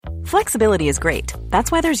Flexibility is great.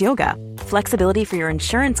 That's why there's yoga. Flexibility for your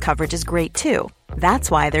insurance coverage is great too. That's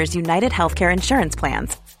why there's United Healthcare Insurance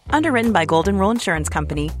Plans. Underwritten by Golden Rule Insurance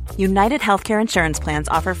Company, United Healthcare Insurance Plans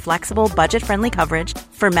offer flexible, budget-friendly coverage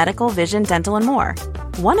for medical, vision, dental, and more.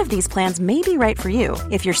 One of these plans may be right for you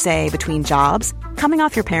if you're, say, between jobs, coming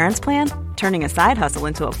off your parents' plan, turning a side hustle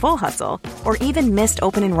into a full hustle, or even missed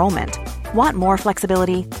open enrollment. Want more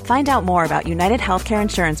flexibility? Find out more about United Healthcare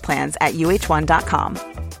Insurance Plans at uh1.com.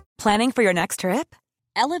 Planning for your next trip?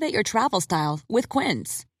 Elevate your travel style with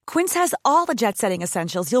Quince. Quince has all the jet-setting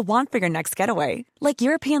essentials you'll want for your next getaway, like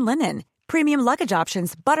European linen, premium luggage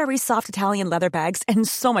options, buttery soft Italian leather bags, and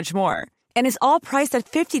so much more. And is all priced at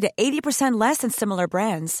 50 to 80% less than similar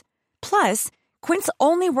brands. Plus, Quince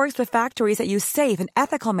only works with factories that use safe and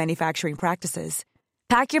ethical manufacturing practices.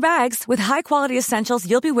 Pack your bags with high-quality essentials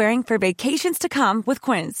you'll be wearing for vacations to come with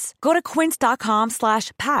Quince. Go to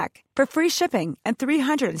quince.com/pack for free shipping and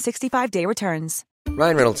 365-day returns.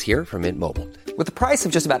 Ryan Reynolds here from Mint Mobile. With the price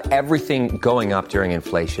of just about everything going up during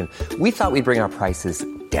inflation, we thought we'd bring our prices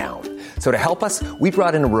down. So to help us, we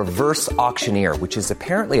brought in a reverse auctioneer, which is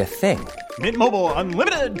apparently a thing. Mint Mobile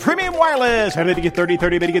Unlimited Premium Wireless. How to get 30,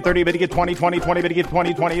 30, bit to get 30, bit to get 20, 20, 20, bit to get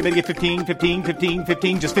 20, 20, bit to get 15, 15, 15,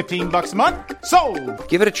 15, just $15 a month? Sold!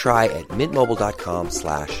 Give it a try at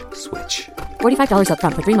mintmobile.com/switch. $45 up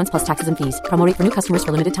front for 3 months plus taxes and fees. Promo rate for new customers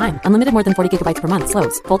for limited time. Unlimited more than 40 gigabytes per month.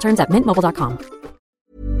 Slows full terms at mintmobile.com.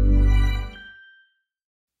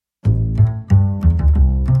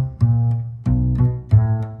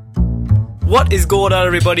 What is going on,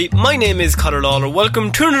 everybody? My name is Conor Lawler.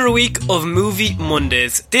 Welcome to another week of Movie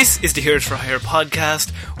Mondays. This is the Heroes for Hire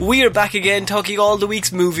podcast. We are back again talking all the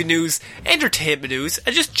week's movie news, entertainment news,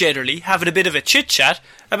 and just generally having a bit of a chit-chat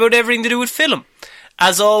about everything to do with film.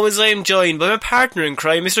 As always, I am joined by my partner in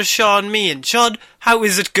crime, Mr. Sean Meehan. Sean, how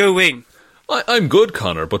is it going? I'm good,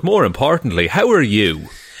 Conor, but more importantly, how are you?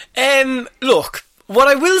 Look, what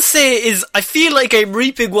I will say is I feel like I'm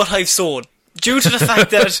reaping what I've sown. Due to the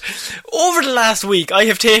fact that over the last week I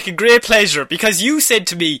have taken great pleasure because you said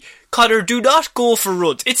to me, Conor, do not go for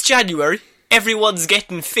runs. It's January. Everyone's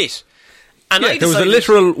getting fit. And yeah,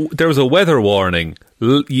 there was a weather warning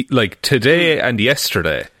like today and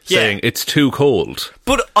yesterday saying it's too cold.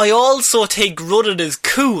 But I also think running is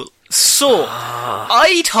cool. So,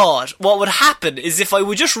 I thought what would happen is if I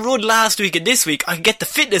would just run last week and this week, I could get the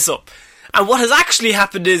fitness up. And what has actually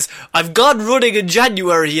happened is I've gone running in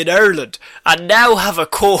January in Ireland and now have a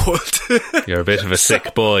cold. You're a bit of a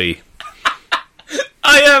sick boy.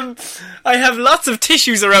 I have lots of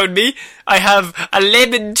tissues around me. I have a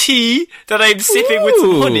lemon tea that I'm sipping with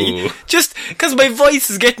some honey. Just because my voice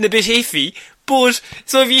is getting a bit iffy. But,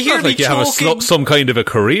 so if you hear me choking... you have some kind of a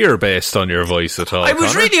career based on your voice at all, I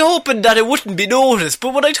was really hoping that it wouldn't be noticed,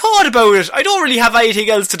 but when I thought about it, I don't really have anything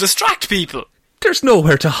else to distract people. There's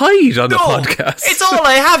nowhere to hide on the podcast. It's all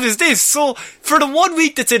I have is this. So, for the 1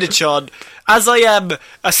 week that's in it, Sean, as I am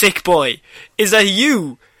a sick boy, is that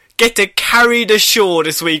you get to carry the show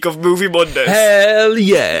this week of Movie Mondays. Hell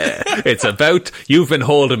yeah. It's about, you've been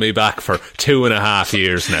holding me back for 2.5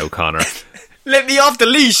 years now, Conor. Let me off the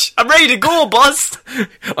leash. I'm ready to go, boss.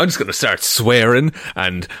 I'm just going to start swearing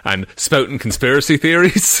and spouting conspiracy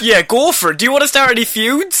theories. Yeah, go for it. Do you want to start any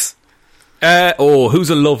feuds? Who's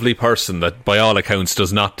a lovely person that, by all accounts,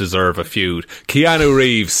 does not deserve a feud? Keanu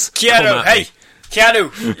Reeves. Keanu, hey,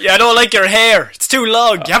 Keanu. Yeah, I don't like your hair. It's too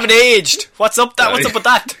long. You haven't aged. What's up with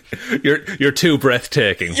that? You're too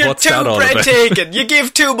breathtaking. What's that all about? You're too breathtaking. You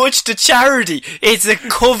give too much to charity. It's a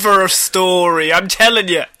cover story, I'm telling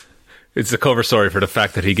you. It's a cover story for the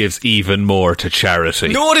fact that he gives even more to charity.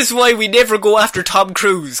 Notice why we never go after Tom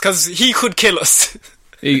Cruise, because he could kill us.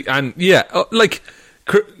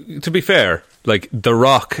 To be fair, like, The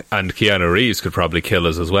Rock and Keanu Reeves could probably kill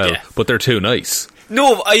us as well, but they're too nice.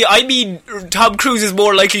 No, I mean, Tom Cruise is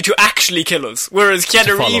more likely to actually kill us, whereas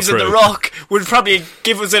Keanu Reeves and The Rock would probably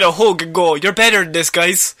give us a hug and go, you're better than this,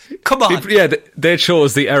 guys. Come on. They'd show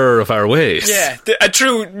us the error of our ways. Yeah,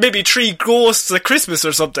 maybe 3 ghosts at Christmas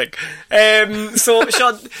or something. So,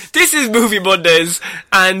 Sean, this is Movie Mondays,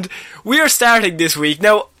 and we are starting this week.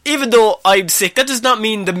 Now, even though I'm sick, that does not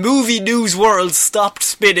mean the movie news world stopped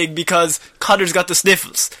spinning because Conor's got the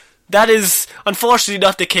sniffles. That is unfortunately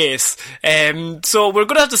not the case. So we're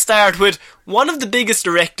going to have to start with one of the biggest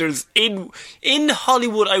directors in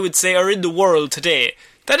Hollywood, I would say, or in the world today.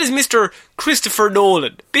 That is Mr. Christopher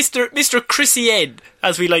Nolan. Mr. Chrissy N,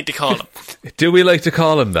 as we like to call him. Do we like to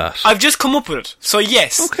call him that? I've just come up with it. So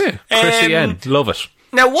yes. Okay, Chrissy N, love it.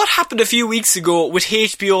 Now, what happened a few weeks ago with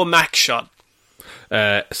HBO Max, Sean?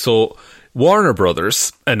 So Warner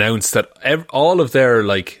Brothers announced that all of their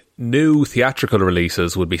new theatrical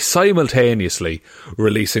releases would be simultaneously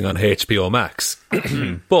releasing on HBO Max.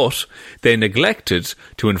 But they neglected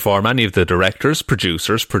to inform any of the directors,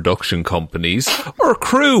 producers, production companies, or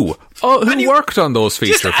crew who worked on those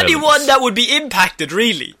feature films. Just anyone that would be impacted,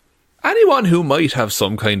 really. Anyone who might have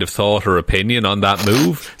some kind of thought or opinion on that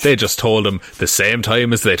move, they just told him the same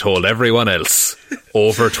time as they told everyone else,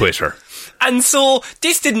 over Twitter. And so,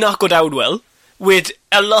 this did not go down well, with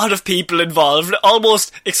a lot of people involved,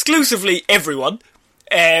 almost exclusively everyone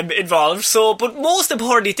involved. So, but most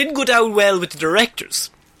importantly, it didn't go down well with the directors.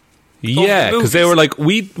 Yeah, because they were like,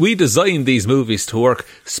 we designed these movies to work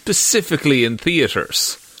specifically in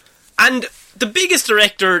theatres. And the biggest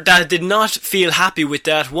director that did not feel happy with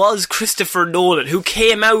that was Christopher Nolan, who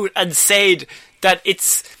came out and said that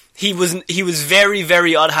he was very,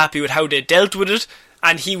 very unhappy with how they dealt with it,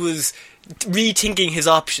 and he was rethinking his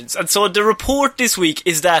options. And so the report this week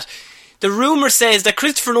is that the rumour says that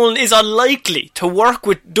Christopher Nolan is unlikely to work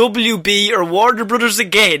with WB or Warner Brothers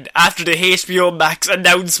again after the HBO Max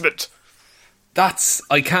announcement.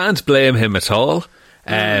 I can't blame him at all.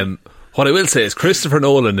 What I will say is Christopher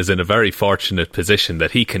Nolan is in a very fortunate position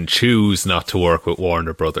that he can choose not to work with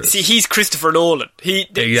Warner Brothers. See, he's Christopher Nolan.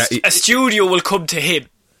 A studio will come to him.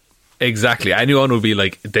 Exactly. Anyone would be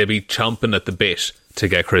like, they'd be chomping at the bit to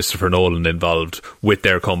get Christopher Nolan involved with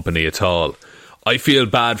their company at all. I feel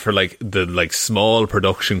bad for the small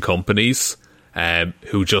production companies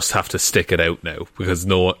who just have to stick it out now because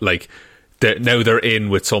they're in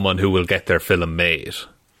with someone who will get their film made.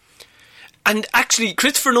 And actually,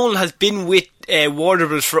 Christopher Nolan has been with Warner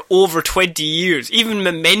Bros. For over 20 years. Even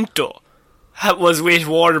Memento was with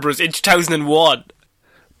Warner Bros. In 2001.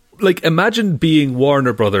 Imagine being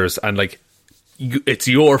Warner Brothers and it's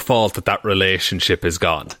your fault that relationship is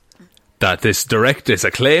gone. That this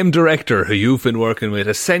acclaimed director who you've been working with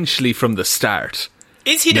essentially from the start.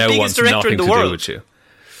 Is he the biggest director in the world?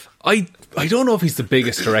 I don't know if he's the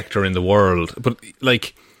biggest director in the world, but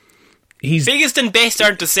he's... Biggest and best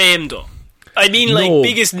aren't the same though. I mean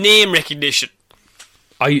biggest name recognition.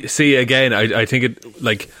 I see again, I think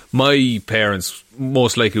my parents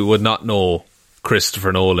most likely would not know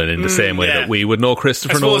Christopher Nolan in the same way that we would know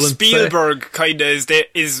Christopher Nolan. Spielberg kind of is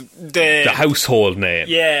the household name.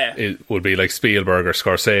 Yeah, it would be like Spielberg or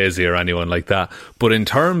Scorsese or anyone like that. But in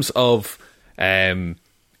terms of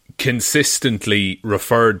consistently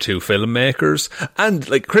referred to filmmakers, and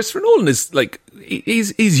Christopher Nolan is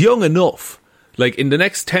he's young enough. In the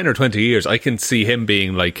next 10 or 20 years, I can see him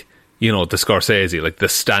being the Scorsese, the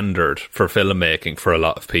standard for filmmaking for a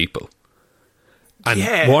lot of people.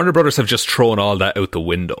 And Warner Brothers have just thrown all that out the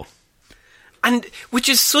window. And which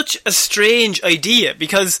is such a strange idea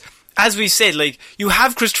because, as we've said, you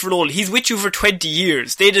have Christopher Nolan, he's with you for 20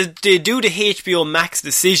 years. They do the HBO Max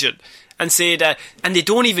decision and say that, and they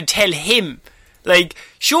don't even tell him.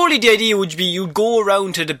 Surely the idea would be you'd go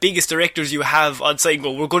around to the biggest directors you have on site and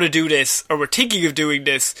go, we're going to do this, or we're thinking of doing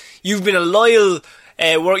this. You've been a loyal...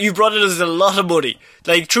 you brought in us a lot of money.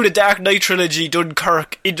 Through the Dark Knight trilogy,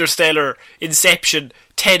 Dunkirk, Interstellar, Inception,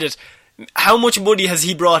 Tenet. How much money has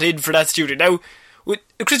he brought in for that studio? Now,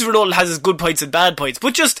 Christopher Nolan has his good points and bad points,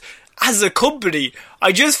 but just as a company,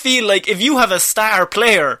 I just feel like if you have a star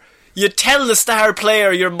player, you tell the star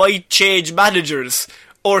player you might change managers,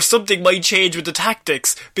 or something might change with the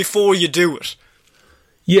tactics before you do it.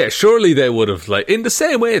 Yeah, surely they would have, in the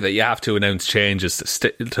same way that you have to announce changes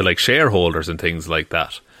to shareholders and things like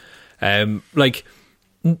that.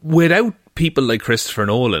 Without people like Christopher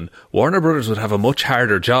Nolan, Warner Brothers would have a much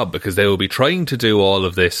harder job because they will be trying to do all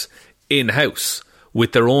of this in-house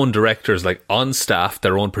with their own directors on staff,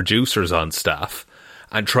 their own producers on staff,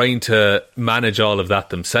 and trying to manage all of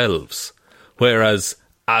that themselves. Whereas,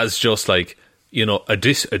 as just a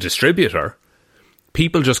distributor,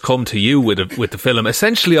 people just come to you with the film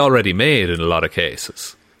essentially already made in a lot of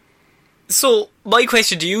cases. So, my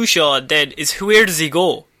question to you, Sean, then, is where does he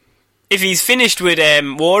go? If he's finished with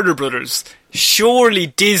Warner Brothers, surely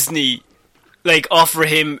Disney offer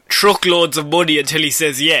him truckloads of money until he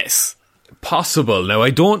says yes. Possible. Now, I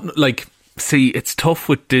don't see, it's tough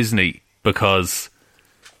with Disney because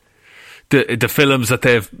the films that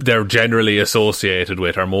they're generally associated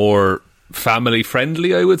with are more family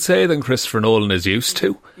friendly, I would say, than Christopher Nolan is used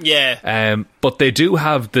to. Yeah. But they do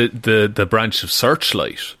have the branch of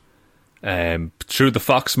Searchlight through the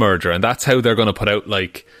Fox merger, and that's how they're going to put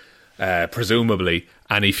out presumably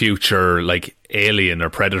any future Alien or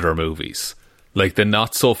Predator movies. The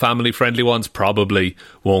not so family friendly ones probably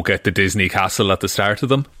won't get the Disney castle at the start of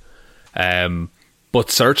them. But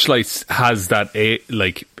Searchlight has that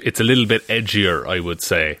it's a little bit edgier, I would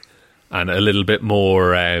say, and a little bit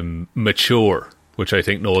more mature which I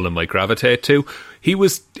think Nolan might gravitate to. He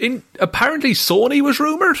was in... Apparently Sony was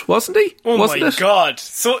rumoured, wasn't he? Oh wasn't my God.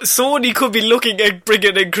 So Sony could be looking at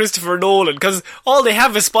bringing in Christopher Nolan, because all they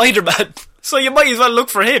have is Spider-Man. So you might as well look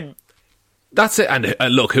for him. That's it. And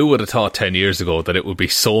look, who would have thought 10 years ago that it would be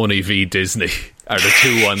Sony v Disney are the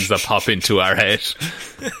two ones that pop into our head?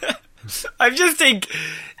 I think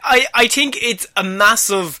it's a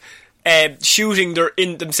massive shooting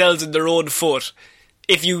themselves in their own foot.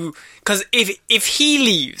 Because if he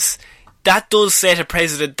leaves, that does set a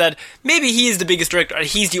precedent that maybe he is the biggest director and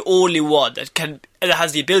he's the only one that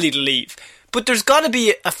has the ability to leave. But there's got to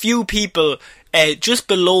be a few people just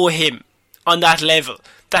below him on that level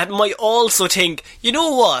that might also think, you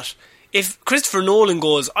know what, if Christopher Nolan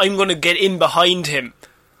goes, I'm going to get in behind him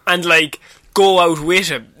and go out with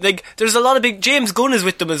him. There's a lot of James Gunn is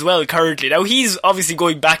with them as well currently. Now he's obviously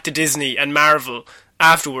going back to Disney and Marvel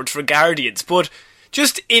afterwards for Guardians, but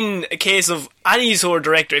just in a case of any sort of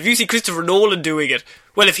director, if you see Christopher Nolan doing it,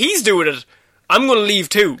 well, if he's doing it, I'm going to leave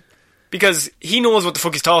too, because he knows what the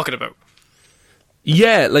fuck he's talking about.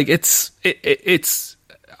 Yeah, it's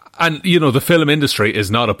and the film industry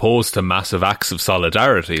is not opposed to massive acts of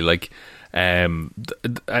solidarity. It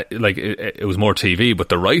was more TV, but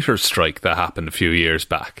the writers' strike that happened a few years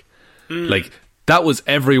back, that was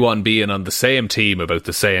everyone being on the same team about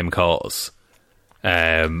the same cause,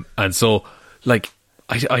 and so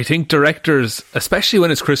I think directors, especially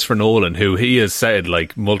when it's Christopher Nolan, who he has said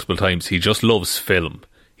multiple times, he just loves film.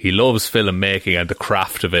 He loves filmmaking and the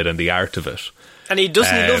craft of it and the art of it. And he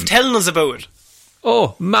doesn't love telling us about it.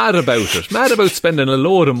 Oh, mad about it. Mad about spending a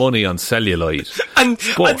load of money on celluloid. and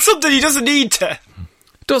something he doesn't need to.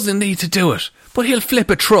 Doesn't need to do it. But he'll flip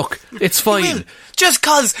a truck. It's fine. Just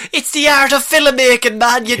cause it's the art of filmmaking,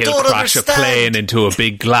 man. He'll don't crash understand. A plane into a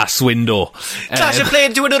big glass window. Crash a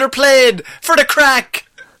plane into another plane for the crack.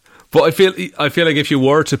 But I feel like if you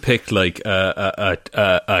were to pick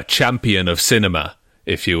a champion of cinema,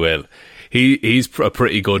 if you will, he's a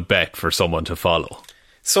pretty good bet for someone to follow.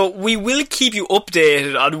 So we will keep you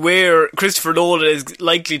updated on where Christopher Nolan is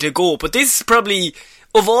likely to go. But this is probably,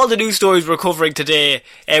 of all the news stories we're covering today,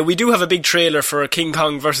 we do have a big trailer for King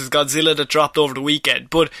Kong vs. Godzilla that dropped over the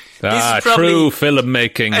weekend. But this is probably true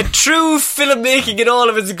filmmaking. A true filmmaking in all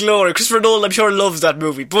of its glory. Christopher Nolan, I'm sure, loves that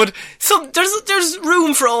movie. But there's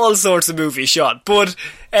room for all sorts of movies, Sean. But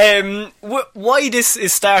why this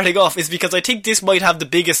is starting off is because I think this might have the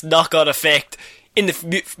biggest knock-on effect in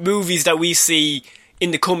the movies that we see in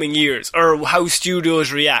the coming years, or how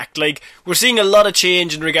studios react. We're seeing a lot of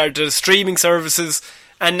change in regard to the streaming services,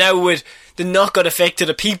 and now with the knock-on effect to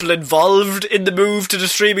the people involved in the move to the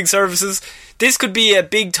streaming services, this could be a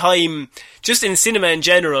big time just in cinema in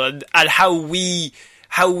general, and how we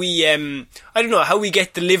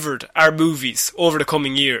get delivered our movies over the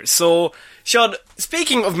coming years. So, Sean,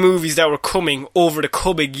 speaking of movies that were coming over the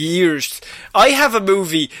coming years, I have a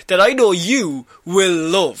movie that I know you will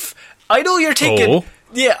love. I know you're thinking,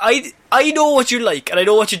 yeah, I know what you like and I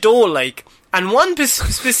know what you don't like. And one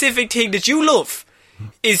specific thing that you love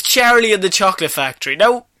is Charlie and the Chocolate Factory.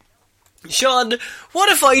 Now, Sean,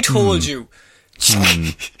 what if I told you?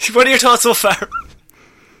 What are your thoughts so far?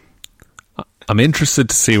 I'm interested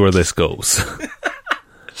to see where this goes.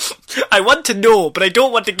 I want to know, but I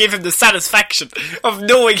don't want to give him the satisfaction of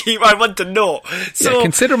knowing I want to know. So, yeah,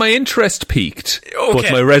 consider my interest piqued,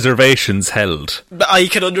 but my reservations held. I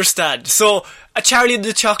can understand. So, a Charlie and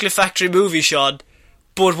the Chocolate Factory movie, Sean,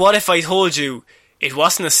 but what if I told you it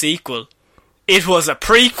wasn't a sequel? It was a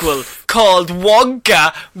prequel called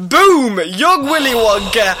Wonka. Boom! Young Willy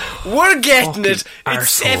Wonka. We're getting it. It's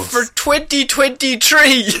set for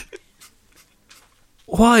 2023.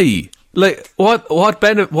 Why? What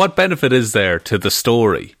benefit is there to the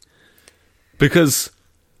story? Because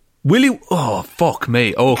Willy... Oh, fuck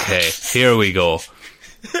me. Okay, here we go.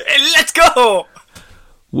 Let's go!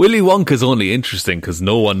 Willy Wonka's only interesting because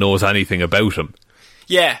no one knows anything about him.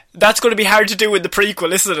 Yeah, that's going to be hard to do in the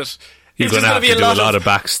prequel, isn't it? You're going to have to do a lot of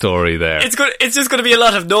backstory there. It's just going to be a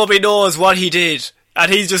lot of nobody knows what he did.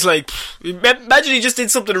 And he's just imagine he just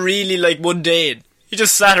did something really mundane. He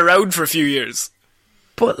just sat around for a few years.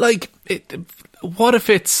 But what if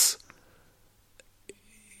it's...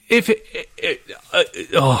 I'm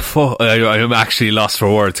actually lost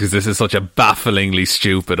for words because this is such a bafflingly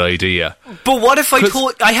stupid idea. But what if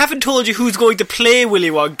I haven't told you who's going to play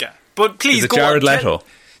Willy Wonka? But please go on. Jared Leto?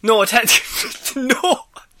 No.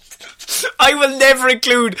 I will never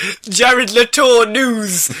include Jared Leto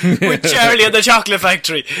news with Charlie and the Chocolate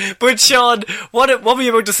Factory. But Sean, what were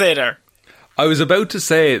you about to say there? I was about to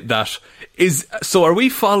say that so are we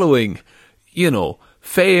following,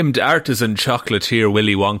 famed artisan chocolatier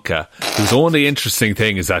Willy Wonka, whose only interesting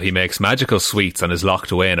thing is that he makes magical sweets and is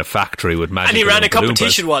locked away in a factory with magical. And he ran a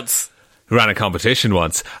competition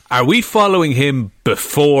once. Are we following him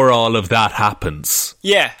before all of that happens?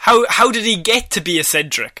 Yeah. How did he get to be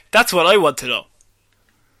eccentric? That's what I want to know.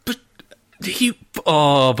 But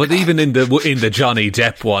even in the Johnny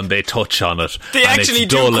Depp one, they touch on it. They and actually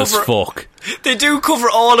it's dull as fuck. They do cover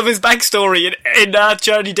all of his backstory in that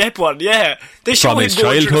Johnny Depp one. Yeah, they show from him his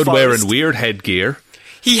going childhood through the forest. wearing weird headgear.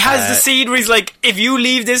 He has the scene where he's like, "If you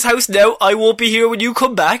leave this house now, I won't be here when you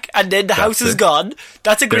come back," and then the house is gone.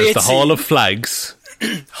 That's a great scene. There's the Hall of Flags.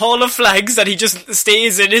 Hall of Flags that he just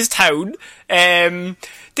stays in his town.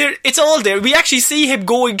 It's all there. We actually see him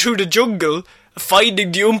going through the jungle,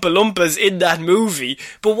 finding the Oompa Loompas in that movie.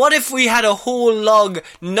 But what if we had a whole long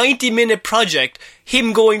 90-minute project,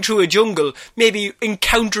 him going through a jungle, maybe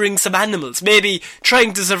encountering some animals, maybe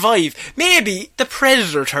trying to survive, maybe the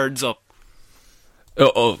Predator turns up.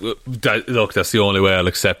 Look, that's the only way I'll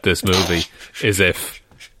accept this movie, is if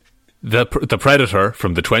the Predator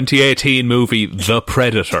from the 2018 movie The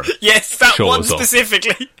Predator. Yes, that one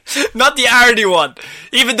specifically. Not the Arnie one,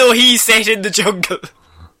 even though he's set in the jungle.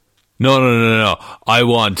 No. I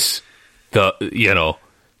want the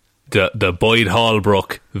Boyd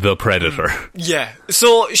Holbrook, the Predator. Yeah.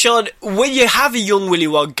 So, Sean, when you have a young Willy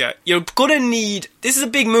Wonka, you're gonna need... This is a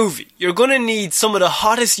big movie. You're gonna need some of the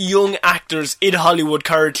hottest young actors in Hollywood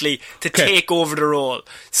currently to take over the role.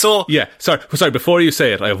 So... Yeah, sorry, before you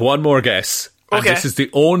say it, I have one more guess. And okay. This is the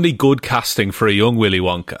only good casting for a young Willy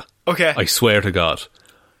Wonka. Okay. I swear to God.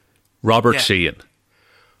 Robert Sheehan.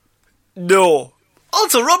 No.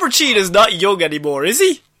 Also, Robert Sheehan is not young anymore, is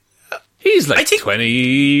he? He's like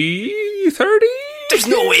 20, 30? There's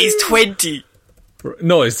no way he's 20.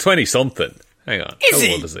 No, he's 20-something. Hang on. How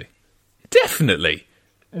old is he? Definitely.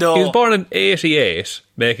 No. He was born in 88,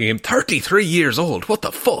 making him 33 years old. What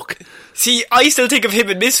the fuck? See, I still think of him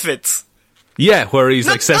in Misfits. Yeah, where he's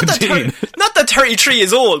like 17. Not that 33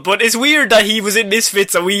 is old, but it's weird that he was in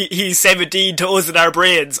Misfits and he's 17 to us in our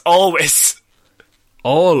brains, always.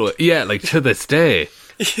 Yeah, like to this day.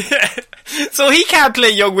 Yeah. So he can't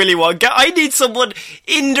play young Willy Wonka. I need someone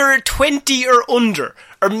in their 20 or under.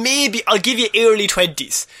 Or maybe, I'll give you early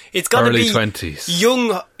 20s. It's gotta be... Early 20s.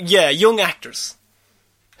 Young actors.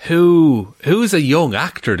 Who's a young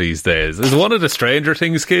actor these days? Is one of the Stranger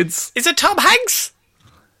Things kids? Is it Tom Hanks?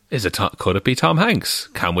 Could it be Tom Hanks?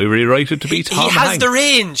 Can we rewrite it to be Tom Hanks? He has the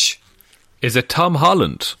range. Is it Tom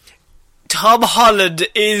Holland? Tom Holland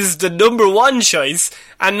is the number one choice,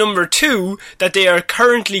 and number two that they are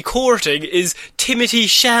currently courting is Timothée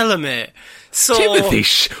Chalamet. So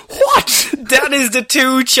what? That is the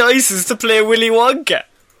two choices to play Willy Wonka.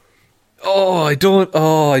 I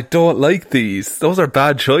don't like these. Those are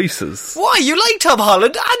bad choices. Why? You like Tom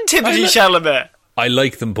Holland and Timothée Chalamet? I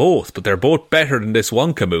like them both, but they're both better than this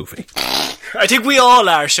Wonka movie. I think we all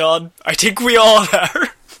are, Sean. I think we all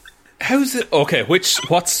are. How's it? Okay, what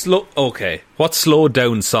slowed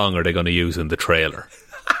down song are they going to use in the trailer?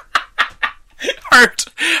 Hurt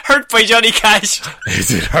by Johnny Cash.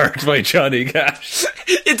 Is it Hurt by Johnny Cash?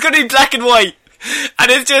 It's going to be black and white, and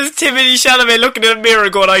it's just Timothée Chalamet looking in the mirror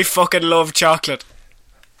going, "I fucking love chocolate."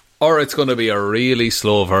 Or it's going to be a really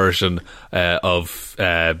slow version of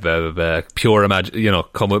Pure Imagine.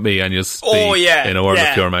 Come with me and you'll be in a world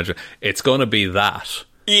of pure imagine. It's going to be that.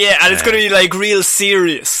 Yeah, and it's going to be like real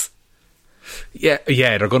serious. Yeah,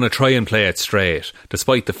 they're going to try and play it straight,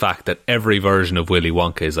 despite the fact that every version of Willy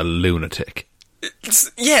Wonka is a lunatic.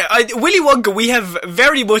 Willy Wonka, we have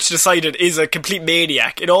very much decided, is a complete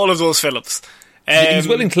maniac in all of those films. He's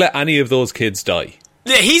willing to let any of those kids die.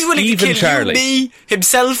 Yeah, he's willing to kill Charlie. You, me,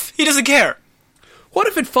 himself. He doesn't care. What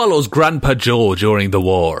if it follows Grandpa Joe during the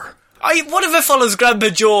war? What if it follows Grandpa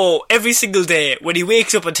Joe every single day when he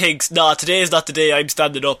wakes up and thinks, "Nah, today is not the day I'm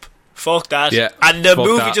standing up. Fuck that." Yeah, and the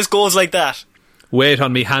movie just goes like that. Wait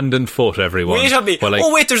on me hand and foot, everyone. Wait on me.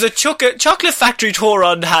 There's a chocolate factory tour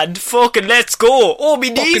on hand. Fucking let's go. Oh, my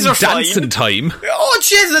knees are fine. Dancing time. Oh,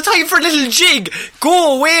 jeez, the time for a little jig.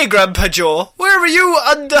 Go away, Grandpa Joe. Where were you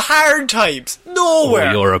on the hard times? Nowhere.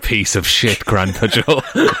 Oh, you're a piece of shit, Grandpa Joe.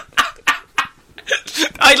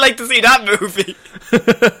 I'd like to see that movie.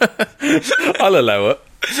 I'll allow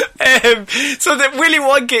it. So that Willy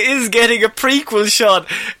Wonka is getting a prequel shot,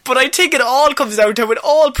 but I think it all comes down to, with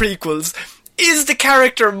all prequels, is the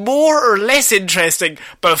character more or less interesting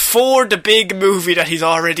before the big movie that he's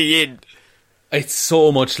already in? It's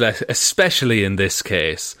so much less, especially in this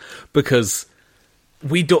case, because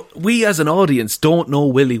we as an audience don't know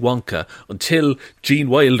Willy Wonka until Gene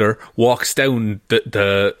Wilder walks down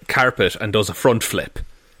the carpet and does a front flip.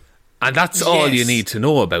 And that's all you need to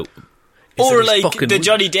know about him. Or like the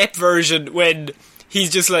Johnny Depp version when he's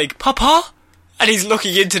just like, Papa? And he's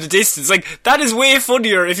looking into the distance. Like, that is way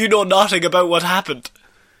funnier if you know nothing about what happened.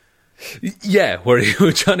 Yeah, where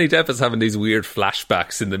Johnny Depp is having these weird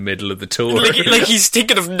flashbacks in the middle of the tour. Like he's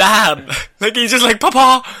thinking of Nam. Like he's just like,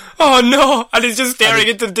 Papa! Oh no! And he's just staring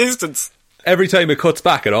into the distance. Every time it cuts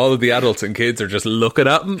back and all of the adults and kids are just looking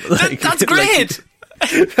at him. Like, that's great!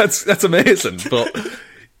 That's amazing, but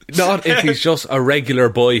not if he's just a regular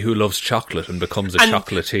boy who loves chocolate and becomes a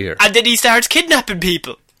chocolatier. And then he starts kidnapping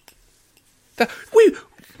people.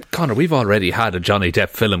 Connor, we've already had a Johnny Depp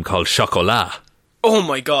film called Chocolat. Oh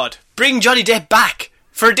my god. Bring Johnny Depp back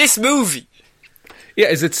for this movie. Yeah,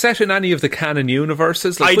 is it set in any of the canon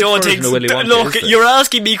universes? Like, I don't think so. Look, you're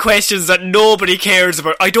asking me questions that nobody cares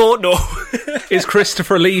about. I don't know. Is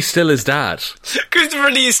Christopher Lee still his dad?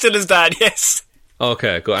 Christopher Lee is still his dad, yes.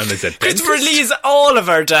 Okay, go on. Is it Christopher Lee is all of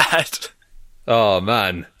our dad. Oh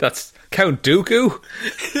man, that's Count Dooku.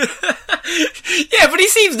 Yeah, but he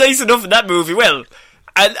seems nice enough in that movie. Well,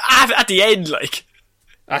 and at the end, like.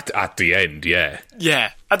 At the end, yeah.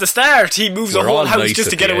 Yeah. At the start, he moves a whole house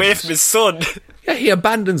just to get away from his son. Yeah, he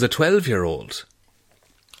abandons a 12-year-old.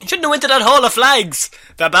 He shouldn't have went to that Hall of Flags.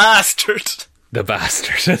 The bastard. The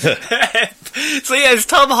bastard. So yes,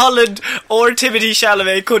 Tom Holland or Timothée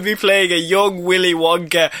Chalamet could be playing a young Willy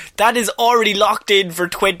Wonka. That is already locked in for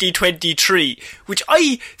 2023, which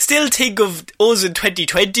I still think of us in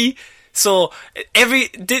 2020. So every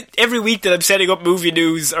week that I'm setting up movie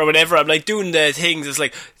news or whatever, I'm like doing the things. It's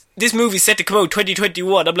like, this movie's set to come out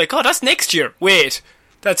 2021. I'm like, oh, that's next year. Wait,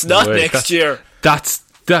 that's not next year. That's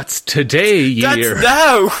today year.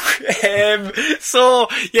 That's now. So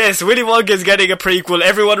yes, Willy Wonka is getting a prequel.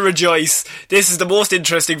 Everyone rejoice. This is the most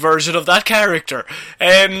interesting version of that character.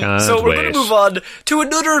 So we're going to move on to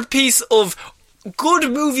another piece of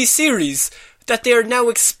good movie series that they are now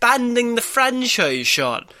expanding the franchise,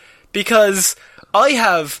 Sean. Because I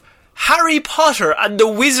have Harry Potter and the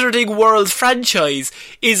Wizarding World franchise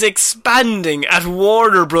is expanding at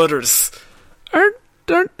Warner Brothers. Aren't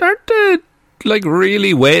they, like,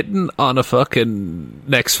 really waiting on a fucking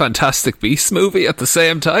next Fantastic Beasts movie at the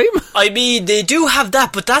same time? I mean, they do have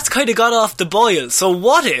that, but that's kind of got off the boil. So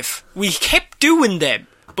what if we kept doing them,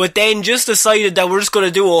 but then just decided that we're just going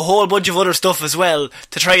to do a whole bunch of other stuff as well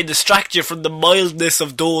to try and distract you from the mildness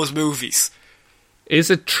of those movies? Is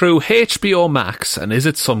it through HBO Max, and is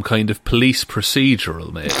it some kind of police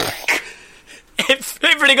procedural, maybe?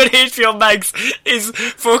 Everything on HBO Max is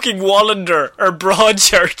fucking Wallander or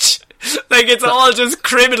Broadchurch. Like, it's all just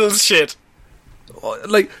criminal shit.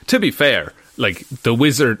 Like, to be fair, like, the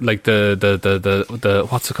wizard, like, the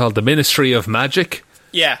what's it called? The Ministry of Magic?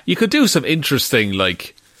 Yeah. You could do some interesting,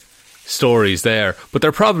 like, stories there, but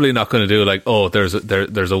they're probably not going to do, like, oh, there's a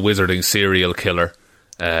wizarding serial killer.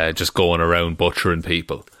 Just going around butchering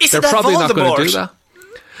people. Isn't They're probably Voldemort? Not going to do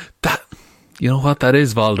that. You know what, that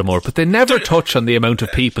is Voldemort, but they never touch on the amount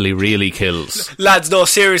of people he really kills. Lads, no,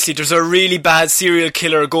 seriously, there's a really bad serial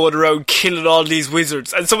killer going around killing all these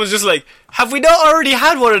wizards, and someone's just like, have we not already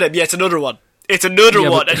had one of them? Yeah, it's another one. It's another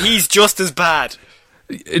one, and he's just as bad.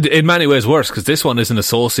 In many ways worse, because this one isn't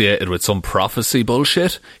associated with some prophecy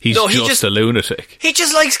bullshit. He's just a lunatic. He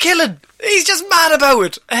just likes killing. He's just mad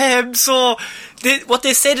about it. So what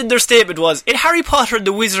they said in their statement was, in Harry Potter and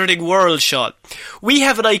the Wizarding World, Sean, we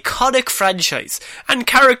have an iconic franchise and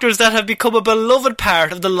characters that have become a beloved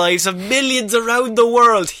part of the lives of millions around the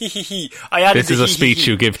world. This is a speech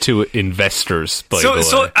you give to investors, by the way.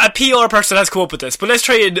 So a PR person has come up with this, but let's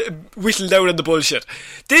try and whittle down on the bullshit.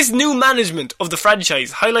 This new management of the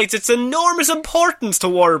franchise highlights its enormous importance to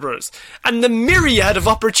Warner Bros. And the myriad of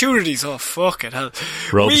opportunities. Oh, fuck it, hell.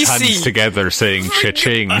 Rubs hands together saying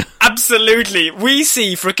cha-ching. Absolutely. We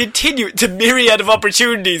see for the myriad of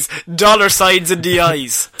opportunities, dollar signs in the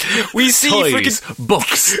eyes. We see toys,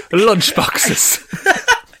 books, lunchboxes.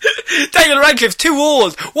 Daniel Radcliffe's too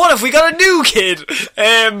old. What if we got a new kid?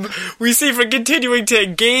 We see for continuing to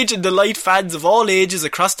engage and delight fans of all ages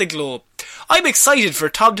across the globe. I'm excited for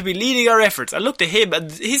Tom to be leading our efforts and look to him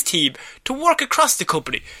and his team to work across the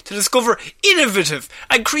company to discover innovative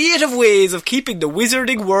and creative ways of keeping the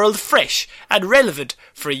Wizarding World fresh and relevant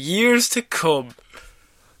for years to come.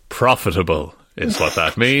 Profitable is what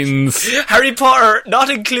that means. Harry Potter, not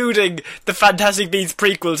including the Fantastic Beasts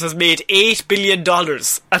prequels, has made $8 billion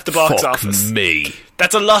at the box office. Fuck me.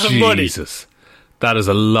 That's a lot of money. Jesus. That is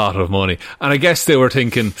a lot of money. And I guess they were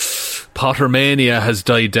thinking Pottermania has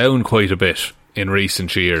died down quite a bit in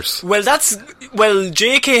recent years. Well,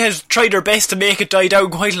 JK has tried her best to make it die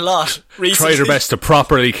down quite a lot recently. Tried her best to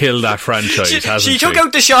properly kill that franchise, hasn't she? She took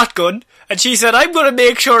out the shotgun And she said, I'm going to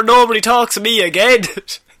make sure nobody talks to me again.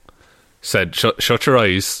 Said, shut your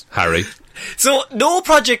eyes, Harry. So, no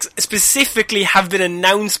projects specifically have been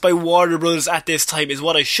announced by Warner Bros. At this time, is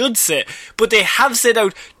what I should say. But they have sent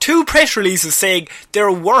out 2 press releases saying they're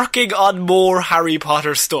working on more Harry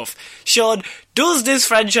Potter stuff. Sean, does this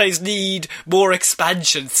franchise need more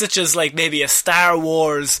expansion, such as like maybe a Star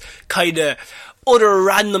Wars, kind of other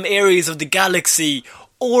random areas of the galaxy?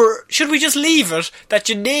 Or should we just leave it that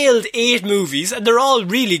you nailed 8 movies, and they're all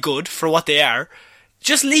really good for what they are?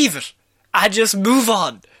 Just leave it, and just move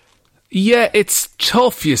on. Yeah, it's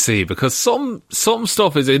tough, you see, because some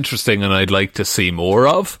stuff is interesting and I'd like to see more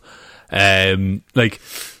of. As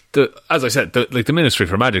I said, the Ministry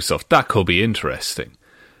for Magic stuff, that could be interesting.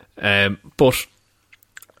 But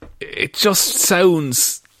it just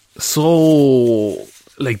sounds so,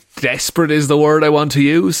 like, desperate is the word I want to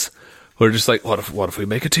use. We're just like, what if we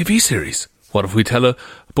make a TV series? What if we tell a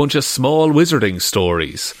bunch of small wizarding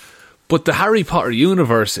stories? But the Harry Potter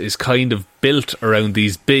universe is kind of built around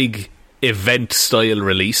these big event-style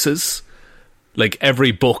releases. Like,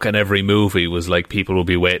 every book and every movie was like people will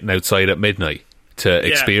be waiting outside at midnight to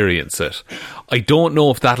experience it. I don't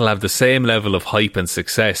know if that'll have the same level of hype and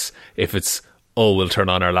success if it's, we'll turn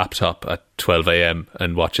on our laptop at 12 a.m.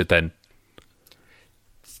 and watch it then.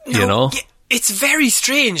 No, you know? It's very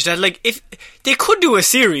strange that, like, if they could do a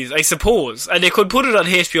series, I suppose, and they could put it on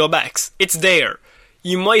HBO Max. It's there.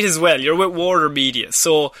 You might as well. You're with Warner Media,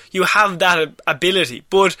 so you have that ability.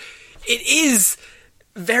 But it is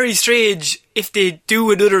very strange if they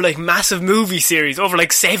do another, like, massive movie series over,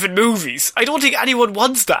 like, 7 movies. I don't think anyone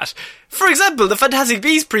wants that. For example, the Fantastic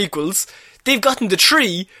Beasts prequels, they've gotten to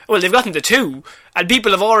 3, well, they've gotten to 2, and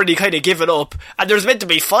people have already kind of given up, and there's meant to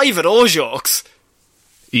be 5 of those jokes.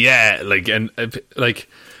 Yeah, the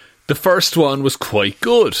first one was quite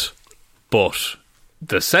good, but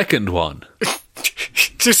the second one...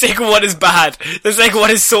 The second one is bad. The second one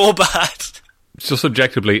is so bad. It's just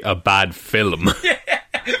objectively a bad film. Yeah.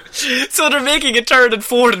 So they're making a 3rd and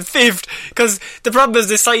 4th and 5th, because the problem is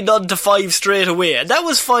they signed on to 5 straight away, and that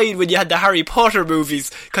was fine when you had the Harry Potter movies,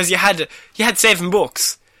 because you had 7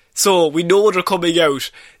 books. So we know they're coming out.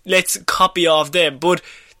 Let's copy off them. But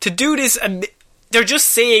to do this, and they're just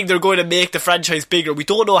saying they're going to make the franchise bigger. We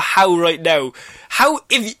don't know how right now. How,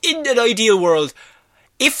 if in an ideal world,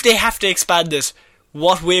 if they have to expand it,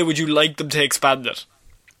 what way would you like them to expand it?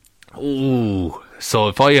 Ooh, so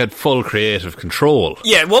if I had full creative control.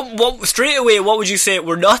 Yeah, what straight away, what would you say?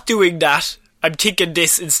 We're not doing that. I'm thinking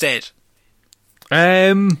this instead.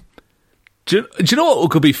 Do you know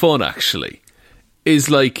what could be fun, actually? Is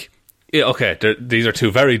like, these are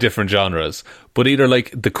 2 very different genres, but either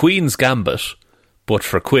like The Queen's Gambit, but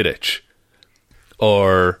for Quidditch,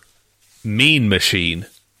 or Mean Machine,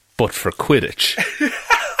 but for Quidditch.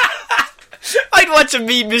 I'd watch a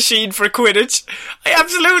Mean Machine for Quidditch. I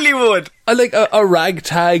absolutely would. I like a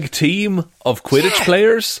ragtag team of Quidditch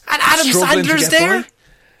players. And Adam Sandler's there.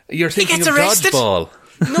 You're thinking of arrested? Dodgeball.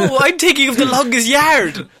 No, I'm thinking of The Longest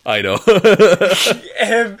Yard. I know.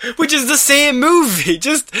 Which is the same movie,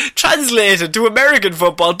 just translated to American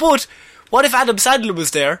football. But what if Adam Sandler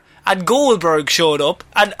was there and Goldberg showed up,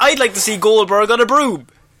 and I'd like to see Goldberg on a broom?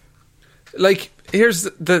 Like, here's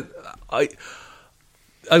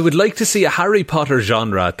I would like to see a Harry Potter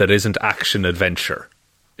genre that isn't action-adventure,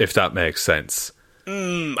 if that makes sense.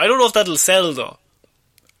 I don't know if that'll sell, though.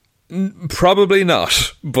 Probably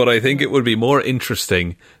not, but I think it would be more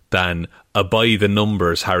interesting than a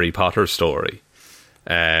by-the-numbers Harry Potter story.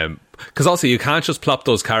 Because also, you can't just plop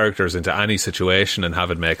those characters into any situation and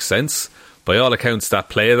have it make sense. By all accounts, that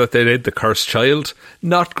play that they did, The Cursed Child,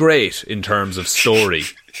 not great in terms of story.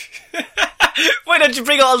 Why don't you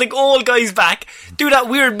bring all the old guys back, do that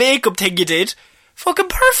weird makeup thing you did? Fucking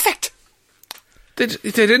perfect. They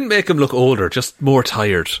didn't make him look older, just more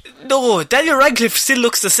tired. No, Daniel Radcliffe still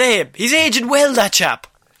looks the same. He's aging well, that chap.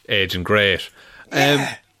 Aging great.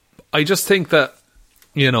 Yeah. I just think that,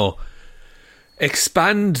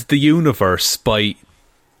 expand the universe by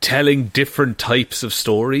telling different types of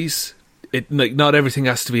stories. Not everything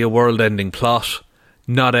has to be a world-ending plot.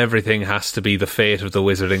 Not everything has to be the fate of the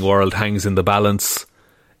wizarding world hangs in the balance.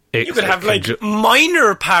 You could have,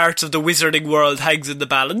 minor parts of the wizarding world hangs in the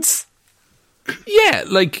balance. Yeah,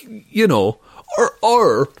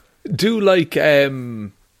 or do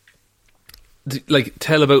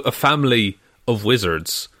tell about a family of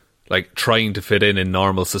wizards, trying to fit in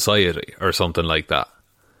normal society, or something like that.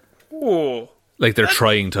 Oh. Like they're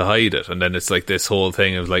trying to hide it, and then it's like this whole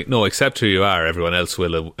thing of no, accept who you are, everyone else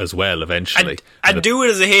will as well eventually. And do it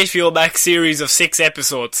as a HBO Max series of 6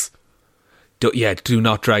 episodes. do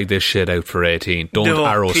not drag this shit out for 18. Don't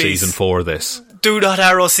Arrow please. season 4 this. Do not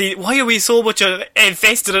Arrow season. Why are we so much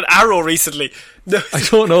invested in Arrow recently? No. I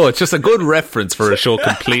don't know. It's just a good reference for a show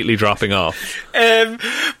completely dropping off.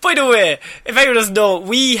 By the way, if anyone doesn't know,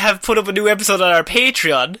 we have put up a new episode on our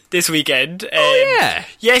Patreon this weekend.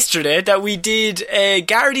 Yesterday, that we did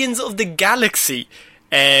Guardians of the Galaxy.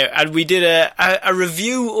 And we did a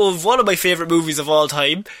review of one of my favourite movies of all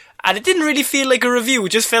time. And it didn't really feel like a review. It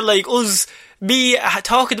just felt like me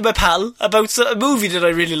talking to my pal about a movie that I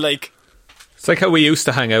really like. It's like how we used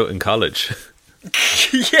to hang out in college.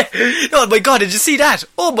 Yeah. Oh my god, did you see that?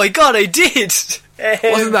 Oh my god, I did.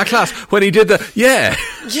 Wasn't that class? When he did the... Yeah.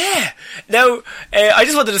 Yeah. Now, I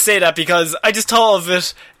just wanted to say that because I just thought of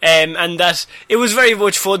it and that it was very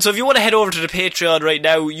much fun. So if you want to head over to the Patreon right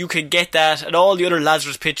now, you can get that and all the other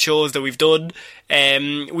Lazarus Pit shows that we've done.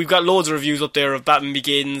 We've got loads of reviews up there of Batman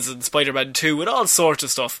Begins and Spider-Man 2 and all sorts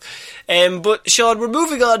of stuff. But Sean, we're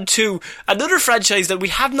moving on to another franchise that we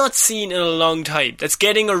have not seen in a long time that's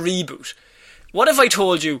getting a reboot. What if I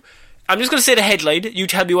told you... I'm just going to say the headline, you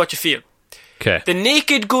tell me what you feel. Okay. The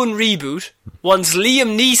Naked Gun reboot wants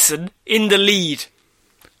Liam Neeson in the lead.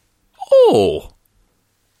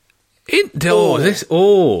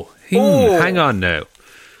 Hang on now.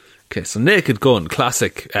 Okay, so Naked Gun,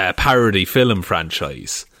 classic parody film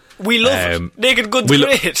franchise. We love it. Naked Gun's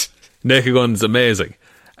great. Naked Gun's amazing.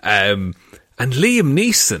 And Liam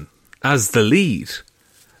Neeson as the lead.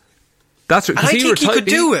 That's and I think he could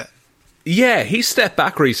do it. Yeah, he stepped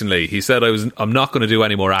back recently. He said, I'm not going to do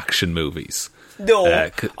any more action movies. No,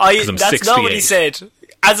 that's 68. not what he said.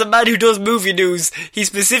 As a man who does movie news, he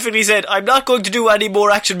specifically said, I'm not going to do any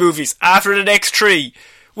more action movies after the next 3,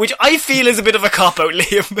 which I feel is a bit of a cop-out,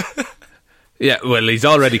 Liam. Yeah, well, he's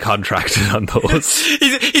already contracted on those.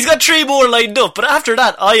 he's got 3 more lined up, but after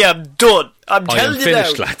that, I am done. I'm telling you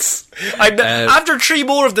finished, now. lads. After 3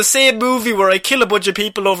 more of the same movie where I kill a bunch of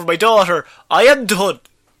people over my daughter, I am done.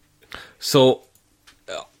 So,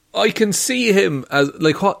 I can see him as,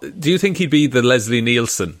 like, what do you think he'd be the Leslie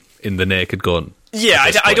Nielsen in The Naked Gun?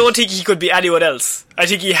 Yeah, I don't think he could be anyone else. I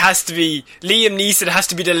think he has to be, Liam Neeson has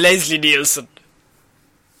to be the Leslie Nielsen.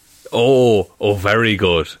 Oh, very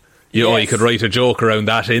good. You know, you could write a joke around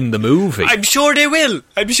that in the movie. I'm sure they will.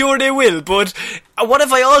 But what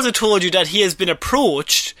if I also told you that he has been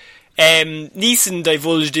approached? Neeson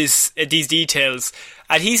divulged these details,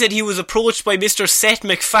 and he said he was approached by Mr. Seth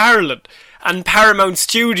MacFarlane and Paramount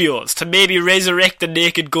Studios to maybe resurrect the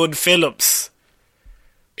Naked Gun films.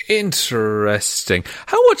 Interesting.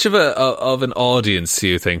 How much of an audience do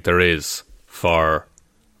you think there is for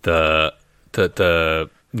the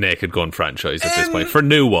Naked Gun franchise at this point, for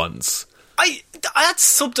new ones? That's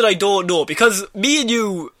something I don't know, because me and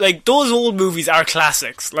you, like, those old movies are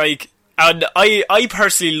classics, like, and I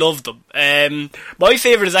personally love them. My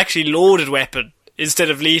favourite is actually Loaded Weapon instead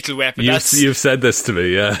of Lethal Weapon. You've said this to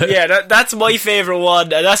me, yeah. Yeah, that's my favourite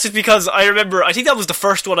one, and that's just because I remember, I think that was the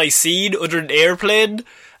first one I seen under an Airplane,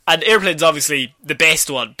 and Airplane's obviously the best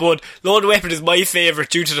one, but Loaded Weapon is my favourite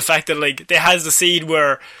due to the fact that, like, it has the scene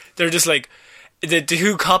where they're just like, the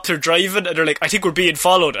 2 cops are driving and they're like, I think we're being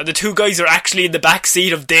followed, and the 2 guys are actually in the back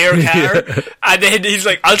seat of their car and then he's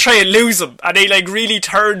like, I'll try and lose them, and they like really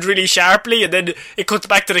turned really sharply, and then it cuts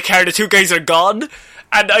back to the car, the 2 guys are gone,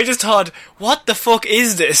 and I just thought, what the fuck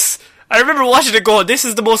is this? I remember watching it going, this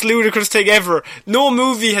is the most ludicrous thing ever. No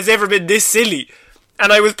movie has ever been this silly.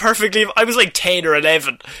 And I was like 10 or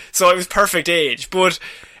 11, so I was perfect age. But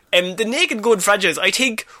the Naked Gun franchise, I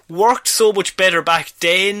think, worked so much better back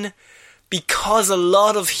then because a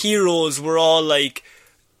lot of heroes were all like,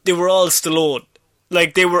 they were all Stallone.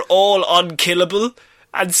 Like, they were all unkillable.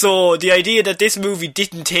 And so the idea that this movie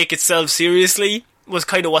didn't take itself seriously was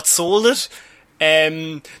kind of what sold it.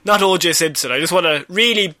 Not O.J. Simpson. I just want to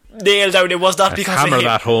really nail down it was not because of him. Hammer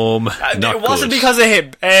that home. It wasn't because of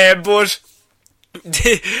him. But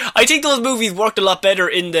I think those movies worked a lot better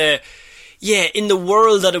in the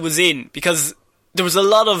world that it was in, because there was a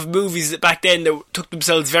lot of movies back then that took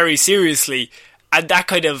themselves very seriously, and that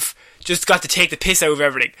kind of just got to take the piss out of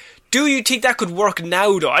everything. Do you think that could work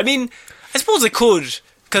now, though? I mean, I suppose it could,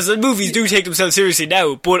 because the movies do take themselves seriously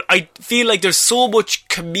now, but I feel like there's so much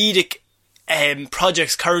comedic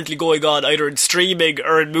projects currently going on, either in streaming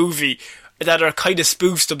or in movie, that are kind of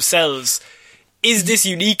spoofs themselves. Is this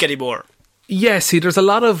unique anymore? Yeah, see, there's a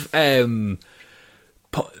lot of so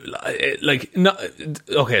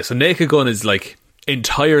Naked Gun is like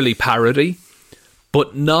entirely parody,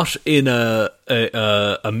 but not in a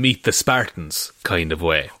Meet the Spartans kind of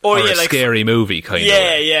way, or a like, scary movie kind of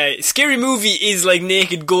way. Yeah. Scary movie is like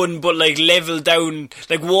Naked Gun, but like leveled down,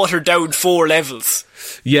 like watered down 4 levels.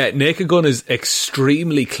 Yeah, Naked Gun is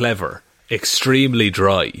extremely clever, extremely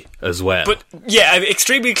dry as well. But yeah,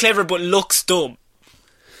 extremely clever, but looks dumb.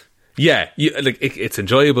 Yeah, it's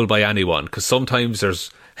enjoyable by anyone, because sometimes there's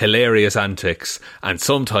hilarious antics, and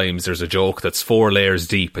sometimes there's a joke that's 4 layers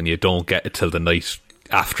deep and you don't get it till the night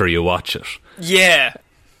after you watch it. Yeah.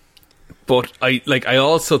 But I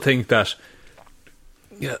also think that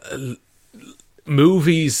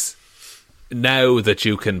movies now that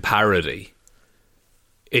you can parody,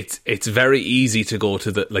 it's very easy to go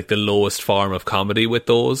to the lowest form of comedy with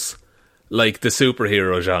those, like the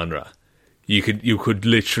superhero genre. You could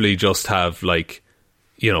literally just have like,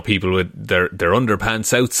 you know, people with their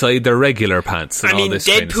underpants outside their regular pants. And I mean, all this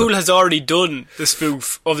Deadpool kind of has already done the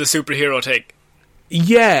spoof of the superhero thing.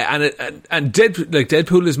 Yeah, and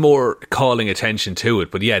Deadpool is more calling attention to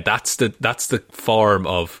it. But yeah, that's the form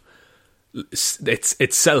of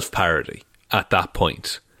it's self parody at that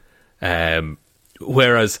point.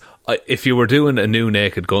 Whereas if you were doing a new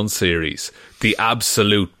Naked Gun series, the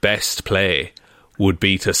absolute best play would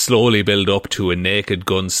be to slowly build up to a Naked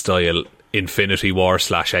Gun style Infinity War /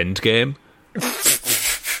 Endgame.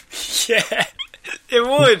 Yeah, it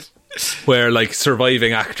would. Where like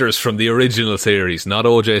surviving actors from the original series, not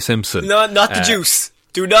O.J. Simpson, not the juice.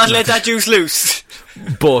 Do not let that juice loose.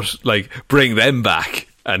 But like bring them back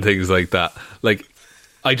and things like that. Like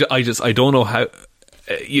I don't know how.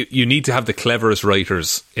 You need to have the cleverest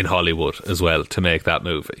writers in Hollywood as well to make that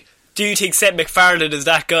movie. Do you think Seth MacFarlane is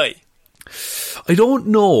that guy? I don't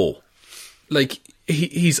know. Like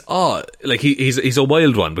he's odd. Like he's a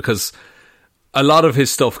wild one, because a lot of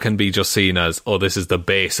his stuff can be just seen as, oh, this is the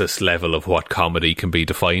basis level of what comedy can be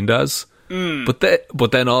defined as. But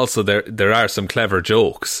then also there are some clever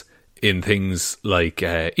jokes in things like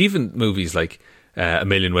even movies like A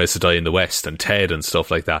Million Ways to Die in the West and Ted and stuff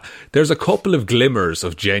like that. There's a couple of glimmers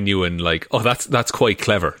of genuine, like, oh, that's quite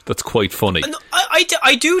clever, that's quite funny. No,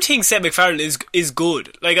 I do think Seth MacFarlane is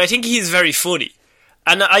good. Like, I think he's very funny,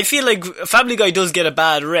 and I feel like Family Guy does get a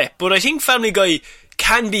bad rep, but I think Family Guy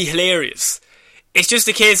can be hilarious. It's just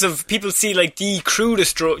a case of people see like the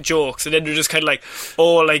crudest jokes, and then they're just kind of like,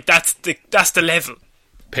 oh, like that's the level.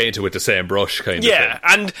 Painted with the same brush kind of thing. Yeah,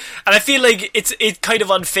 and I feel like it's kind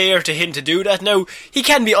of unfair to him to do that. Now, he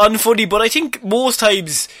can be unfunny, but I think most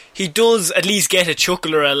times he does at least get a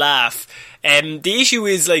chuckle or a laugh. The issue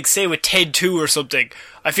is, like, say with Ted 2 or something,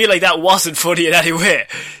 I feel like that wasn't funny in any way.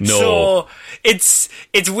 No. So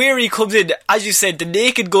it's where he comes in. As you said, the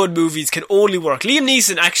Naked Gun movies can only work. Liam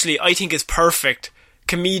Neeson actually, I think, is perfect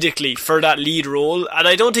comedically for that lead role, and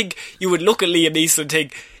I don't think you would look at Liam Neeson and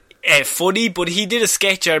think funny, but he did a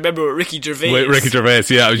sketch, I remember, with Ricky Gervais.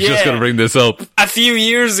 Yeah, I was just going to bring this up. A few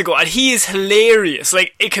years ago, and he is hilarious.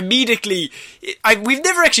 Like, comedically, we've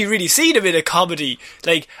never actually really seen him in a comedy,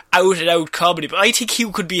 like, out-and-out comedy, but I think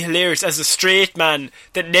he could be hilarious as a straight man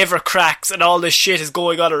that never cracks and all this shit is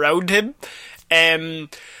going on around him.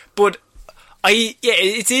 But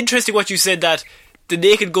it's interesting what you said, that the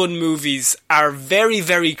Naked Gun movies are very,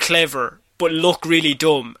 very clever, but look really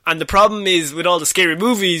dumb. And the problem is, with all the scary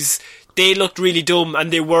movies, they looked really dumb and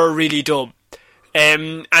they were really dumb.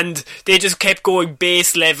 And they just kept going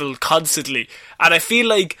base level constantly. And I feel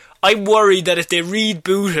like I'm worried that if they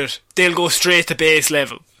reboot it, they'll go straight to base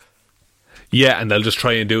level. Yeah, and they'll just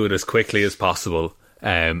try and do it as quickly as possible,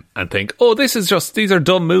 and think, oh, these are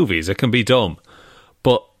dumb movies, it can be dumb.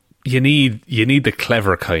 But you need the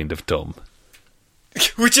clever kind of dumb.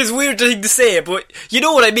 Which is weird thing to say, but you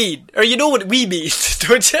know what I mean, or you know what we mean,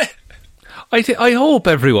 don't you? I hope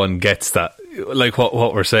everyone gets that, like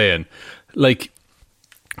what we're saying. Like,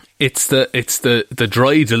 it's the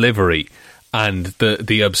dry delivery and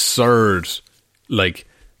the absurd, like,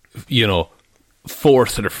 you know,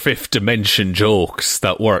 fourth or fifth dimension jokes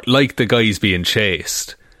that work, like the guys being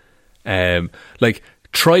chased. Like,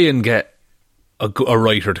 try and get a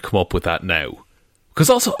writer to come up with that now. Because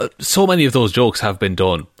also, so many of those jokes have been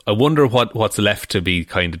done. I wonder what's left to be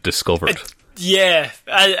kind of discovered. Yeah,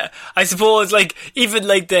 I suppose, like, even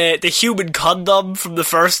like the human condom from the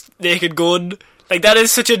first Naked Gun, like, that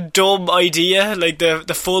is such a dumb idea. Like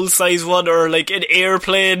the full size one, or like an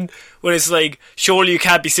airplane where it's like, surely you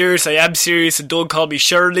can't be serious, I am serious, and don't call me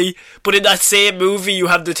Shirley. But in that same movie, you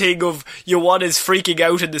have the thing of your one is freaking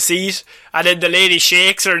out in the seat, and then the lady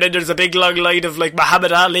shakes her, and then there's a big long line of like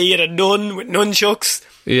Muhammad Ali and a nun with nunchucks.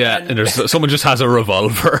 Yeah, and there's someone just has a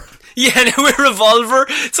revolver. Yeah, and a revolver.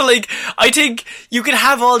 So, like, I think you can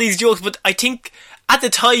have all these jokes, but I think at the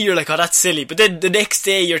time you're like, oh, that's silly, but then the next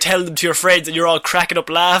day you're telling them to your friends and you're all cracking up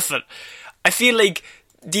laughing. I feel like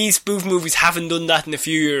these spoof movies haven't done that in a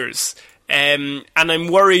few years, and I'm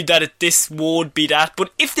worried that this won't be that.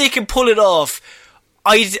 But if they can pull it off,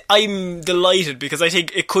 I'm delighted, because I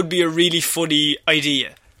think it could be a really funny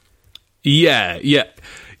idea. Yeah.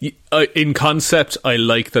 In concept, I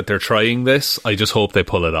like that they're trying this. I just hope they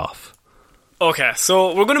pull it off. Okay,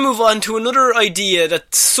 so we're going to move on to another idea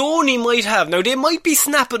that Sony might have. Now, they might be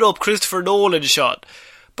snapping up Christopher Nolan's shot,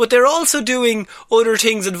 but they're also doing other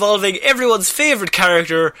things involving everyone's favourite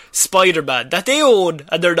character, Spider-Man, that they own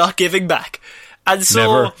and they're not giving back. And so,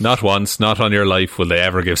 never, not once, not on your life will they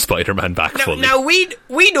ever give Spider-Man back fully. Now, we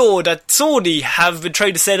know that Sony have been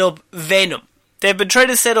trying to set up Venom. They've been trying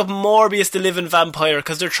to set up Morbius the Living Vampire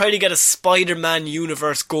because they're trying to get a Spider-Man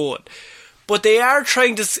universe going. But they are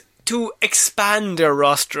trying to expand their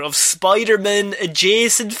roster of Spider-Man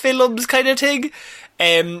adjacent films kind of thing,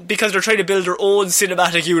 because they're trying to build their own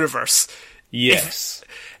cinematic universe. Yes.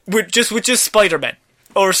 With just Spider-Man,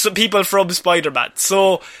 or some people from Spider-Man.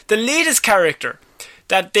 So the latest character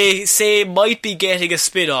that they say might be getting a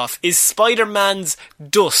spin-off is Spider-Man's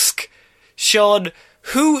Dusk. Sean,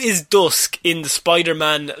 who is Dusk in the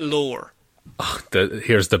Spider-Man lore?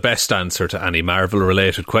 Here's the best answer to any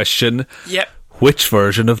Marvel-related question. Yep. Which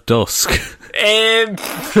version of Dusk?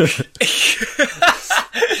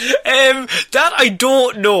 That I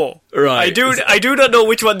don't know. Right. I do not know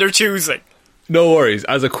which one they're choosing. No worries.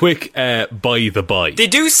 As a quick by the by. They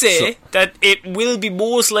do say that it will be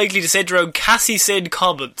most likely to center around Cassie Said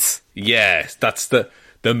Commons. Yes, that's the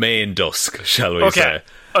main Dusk, shall we say.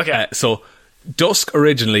 Okay. So Dusk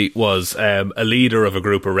originally was a leader of a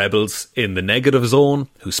group of rebels in the Negative Zone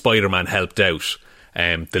who Spider-Man helped out.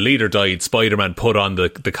 The leader died, Spider-Man put on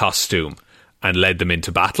the costume and led them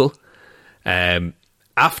into battle.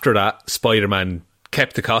 After that, Spider-Man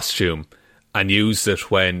kept the costume and used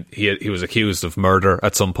it when he was accused of murder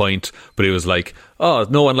at some point, but he was like, oh,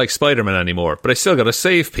 no one likes Spider-Man anymore, but I still gotta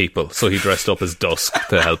save people, so he dressed up as Dusk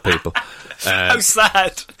to help people. How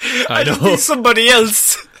sad. I know. Just need somebody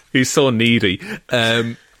else. He's so needy.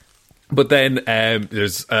 But then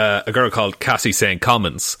there's a girl called Cassie St.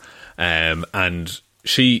 Commons, and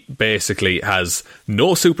she basically has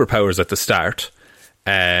no superpowers at the start,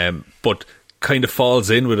 but kind of falls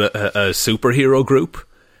in with a superhero group.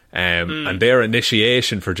 And their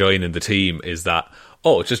initiation for joining the team is that,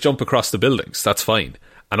 just jump across the buildings, that's fine.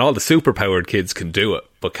 And all the superpowered kids can do it,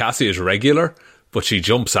 but Cassie is regular, but she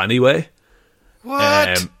jumps anyway.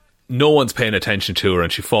 What? No one's paying attention to her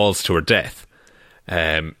and she falls to her death.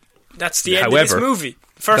 That's the end of this movie.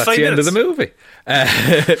 First 5 minutes. That's the end of the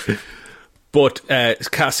movie. But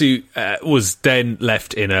Cassie was then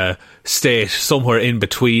left in a state somewhere in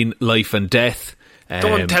between life and death.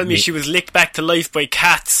 Don't tell me she was licked back to life by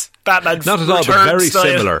cats. Batman not at all, but very style.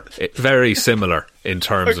 similar. Very similar in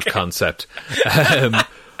terms of concept.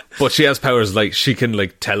 But she has powers like she can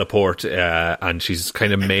teleport, and she's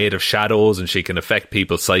kind of made of shadows, and she can affect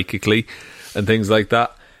people psychically and things like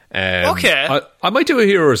that. Okay, I might do a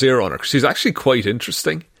Hero Zero on her because she's actually quite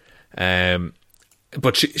interesting.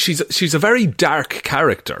 But she's a very dark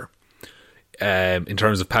character in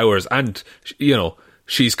terms of powers, and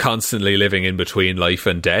she's constantly living in between life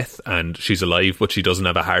and death, and she's alive but she doesn't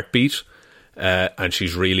have a heartbeat, and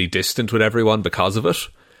she's really distant with everyone because of it.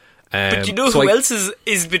 But you know who else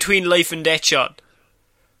is between life and death, Sean?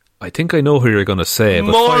 I think I know who you're going to say,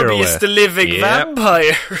 but Morbius the Living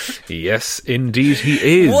Vampire. Yes, indeed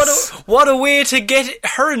he is. What a way to get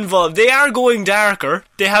her involved. They are going darker.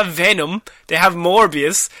 They have Venom. They have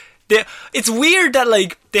Morbius. It's weird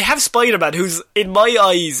that they have Spider-Man, who's in my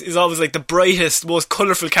eyes is always the brightest, most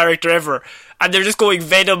colourful character ever, and they're just going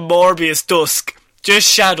Venom, Morbius, Dusk, just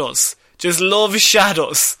shadows, just love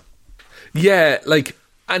shadows. Yeah,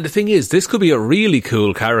 and the thing is, this could be a really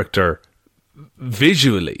cool character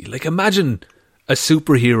visually. Imagine a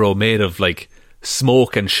superhero made of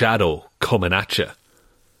smoke and shadow coming at you.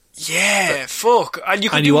 Yeah, fuck, and you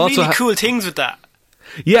can do really cool things with that.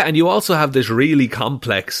 Yeah, and you also have this really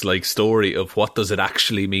complex story of what does it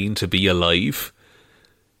actually mean to be alive.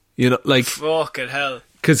 Fucking hell.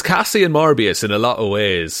 Because Cassie and Morbius, in a lot of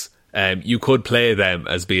ways, you could play them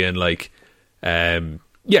as being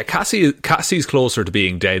Cassie's closer to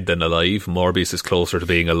being dead than alive. Morbius is closer to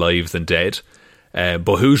being alive than dead.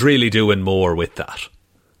 But who's really doing more with that?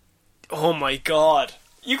 Oh my god.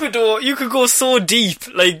 You could go so deep,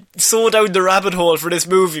 so down the rabbit hole for this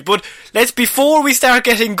movie. But before we start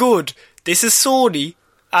getting good, this is Sony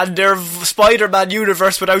and their Spider-Man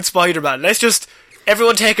universe without Spider-Man. Let's just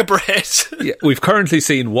everyone take a breath. Yeah, we've currently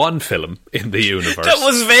seen one film in the universe. That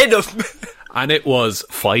was Venom. and it was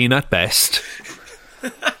fine at best.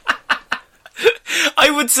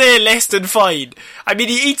 I would say less than fine. I mean,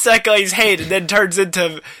 he eats that guy's head and then turns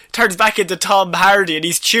back into Tom Hardy and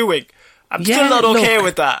he's chewing. I'm still not okay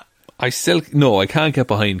with that. I can't get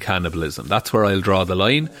behind cannibalism. That's where I'll draw the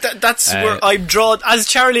line. That's where I'm drawn.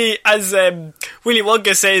 As Willy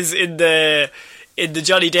Wonka says in the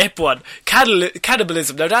Johnny Depp one,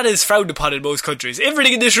 cannibalism. Now that is frowned upon in most countries.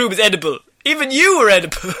 Everything in this room is edible. Even you are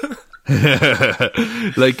edible.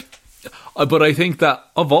 But I think that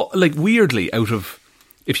weirdly,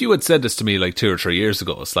 if you had said this to me like 2 or 3 years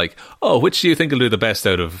ago, it's like, oh, which do you think will do the best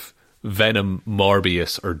out of Venom,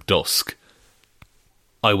 Morbius, or Dusk?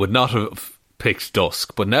 I would not have picked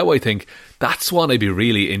Dusk, but now I think that's one I'd be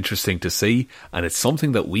really interesting to see, and it's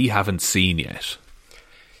something that we haven't seen yet.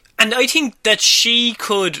 And I think that she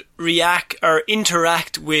could react or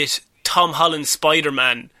interact with Tom Holland's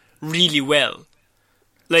Spider-Man really well.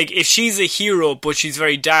 Like, if she's a hero, but she's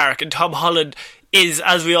very dark, and Tom Holland is,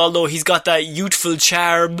 as we all know, he's got that youthful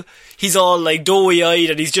charm, he's all, like,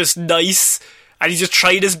 doughy-eyed, and he's just nice, and he's just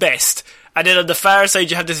tried his best. And then on the far side,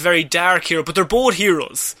 you have this very dark hero, but they're both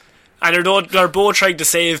heroes, and they're both trying to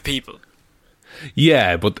save people.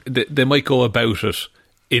 Yeah, but they might go about it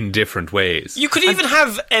in different ways. You could even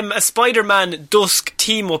have a Spider-Man Dusk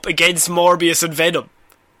team-up against Morbius and Venom.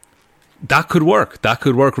 That could work. That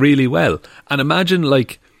could work really well. And imagine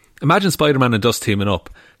Spider-Man and Dusk teaming up,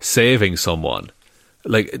 saving someone.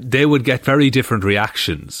 Like, they would get very different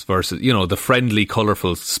reactions versus, the friendly,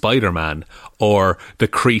 colourful Spider-Man or the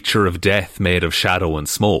creature of death made of shadow and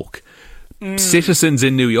smoke. Citizens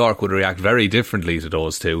in New York would react very differently to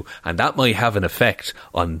those two, and that might have an effect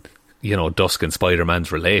on, Dusk and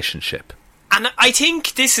Spider-Man's relationship. And I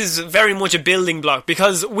think this is very much a building block,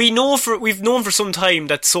 because we've known for some time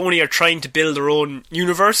that Sony are trying to build their own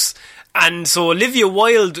universe. And so Olivia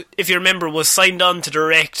Wilde, if you remember, was signed on to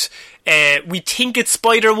direct. We think it's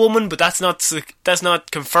Spider-Woman, but that's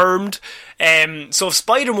not confirmed. So if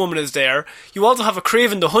Spider-Woman is there, you also have a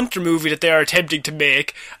Kraven the Hunter movie that they are attempting to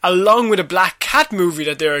make, along with a Black Cat movie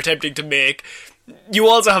that they are attempting to make. You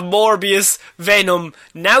also have Morbius, Venom,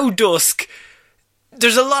 now Dusk.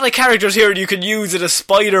 There's a lot of characters here you can use in a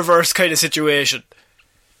Spider-Verse kind of situation.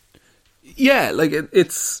 Yeah, like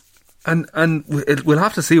it's... And we'll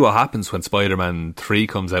have to see what happens when Spider-Man 3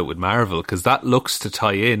 comes out with Marvel, because that looks to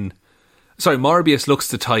tie in... Sorry, Morbius looks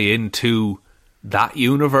to tie into that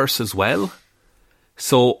universe as well.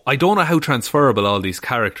 So I don't know how transferable all these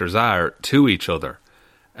characters are to each other.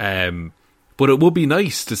 But it would be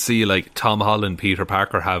nice to see, like, Tom Holland, Peter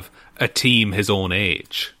Parker have a team his own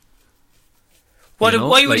age.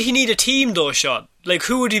 Why would he need a team though, Sean? Like,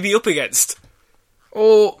 who would he be up against?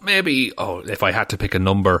 If I had to pick a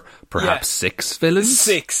number, perhaps 6 villains?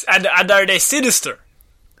 6. And are they sinister?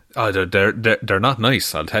 Oh, they're not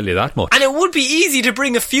nice, I'll tell you that much. And it would be easy to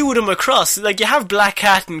bring a few of them across. Like, you have Black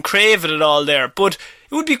Cat and Kraven and all there, but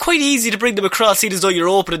it would be quite easy to bring them across, seeing as though you're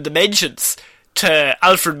opening dimensions to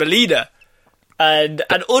Alfred Molina and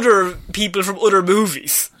other people from other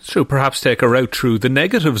movies. So perhaps take a route through the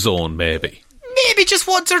negative zone, maybe. Maybe just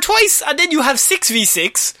once or twice, and then you have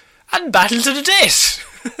 6v6 and battle to the death.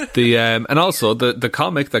 And also the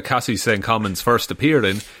comic that Cassie St. Commons first appeared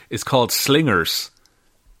in is called Slingers.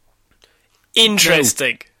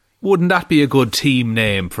 Interesting. Now, wouldn't that be a good team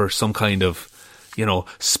name for some kind of,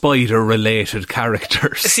 spider-related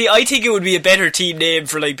characters? See, I think it would be a better team name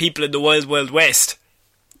for, like, people in the Wild Wild West.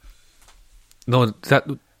 No,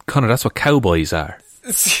 Connor, that's what cowboys are.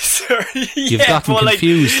 Sorry, You've gotten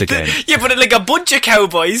confused again. But like a bunch of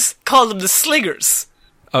cowboys, call them the Slingers.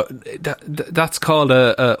 That's called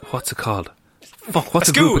a what's it called? Fuck, what's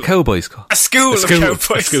a group of cowboys called? A school of cowboys.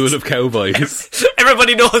 A school of cowboys.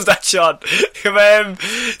 Everybody knows that, Sean.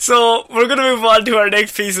 So we're going to move on to our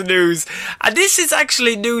next piece of news, and this is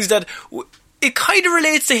actually news that it kind of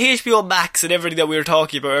relates to HBO Max and everything that we were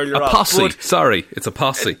talking about earlier on. A posse. Sorry, it's a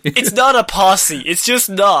posse. It's not a posse. It's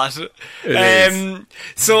just not. It is.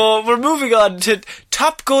 So we're moving on to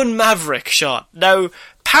Top Gun Maverick, Sean. Now,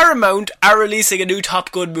 Paramount are releasing a new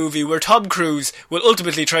Top Gun movie where Tom Cruise will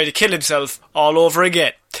ultimately try to kill himself all over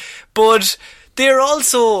again. But there's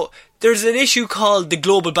an issue called The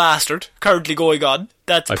Global Bastard currently going on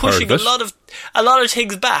that's pushing a lot of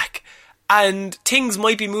things back. And things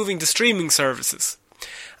might be moving to streaming services.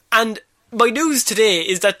 And my news today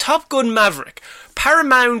is that Top Gun Maverick,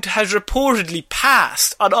 Paramount has reportedly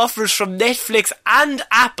passed on offers from Netflix and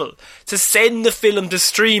Apple to send the film to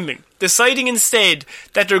streaming, deciding instead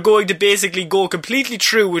that they're going to basically go completely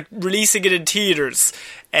through with releasing it in theatres,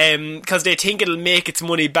 because they think it'll make its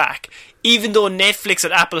money back, even though Netflix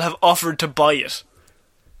and Apple have offered to buy it.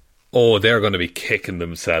 oh, they're going to be kicking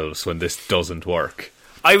themselves when this doesn't work.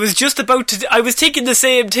 I was thinking the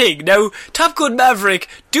same thing. Now, Top Gun Maverick,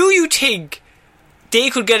 do you think they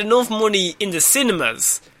could get enough money in the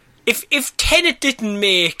cinemas? If Tenet didn't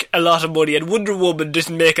make a lot of money and Wonder Woman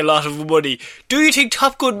didn't make a lot of money, do you think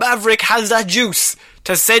Top Gun Maverick has that juice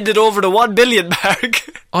to send it over the 1 billion mark?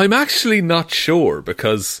 I'm actually not sure,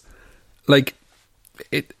 because, like,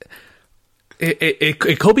 it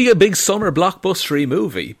could be a big summer blockbustery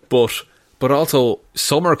movie, but also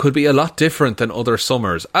summer could be a lot different than other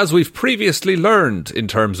summers, as we've previously learned in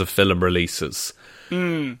terms of film releases.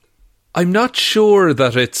 I'm not sure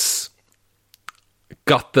that it's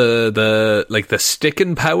got the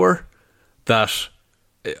sticking power that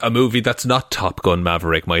a movie that's not Top Gun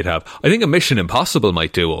Maverick might have. I think a Mission Impossible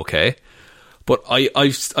might do okay, but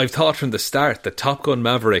I've thought from the start that Top Gun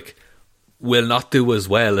Maverick will not do as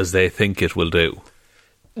well as they think it will do.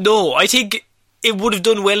 No, I think it would have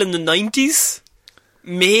done well in the 90s,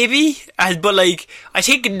 maybe, but like, I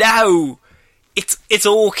think now it's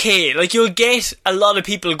okay. Like, you'll get a lot of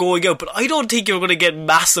people going out, but I don't think you're going to get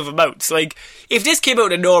massive amounts. Like, if this came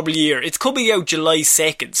out in a normal year, it's coming out July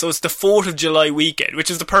 2nd, so it's the 4th of July weekend, which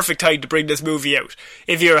is the perfect time to bring this movie out,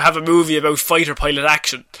 if you have a movie about fighter pilot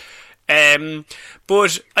action.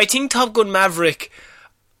 But I think Top Gun Maverick,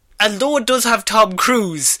 although it does have Tom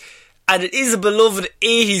Cruise, and it is a beloved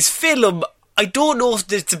 80s film, I don't know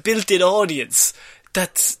if it's a built-in audience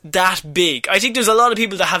that's that big. I think there's a lot of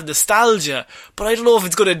people that have nostalgia, but I don't know if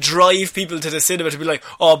it's going to drive people to the cinema to be like,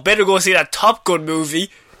 oh, better go see that Top Gun movie.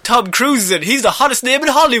 Tom Cruise is in. He's the hottest name in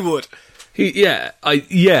Hollywood.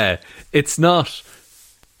 It's not.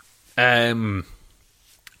 I'm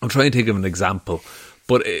trying to think of an example,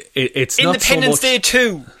 but it's not so much. Independence Day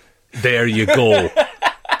 2. There you go.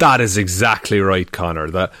 That is exactly right, Connor.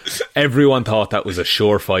 That everyone thought that was a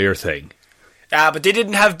surefire thing. But they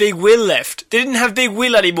didn't have Big Will left. They didn't have Big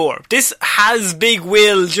Will anymore. This has Big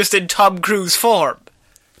Will just in Tom Cruise form.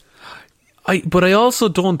 But I also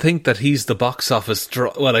don't think that he's the box office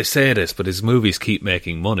well, I say this, but his movies keep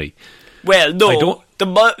making money. Well, no.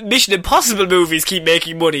 The Mission Impossible movies keep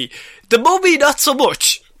making money. The Mummy, not so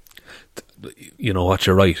much. You know what,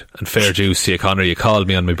 you're right. And fair dues to you, Connor. You called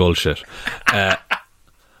me on my bullshit.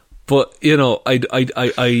 But, you know,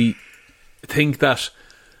 I think that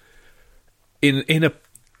in a,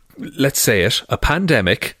 let's say it, a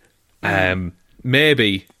pandemic,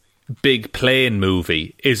 maybe big plane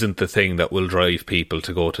movie isn't the thing that will drive people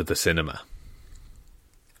to go to the cinema.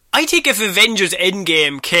 I think if Avengers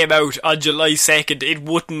Endgame came out on July 2nd, it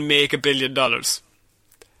wouldn't make $1 billion.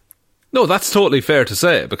 No, that's totally fair to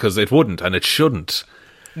say, because it wouldn't, and it shouldn't.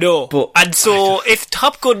 No, and so if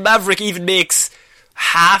Top Gun Maverick even makes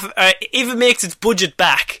its budget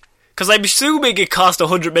back, because I'm assuming it cost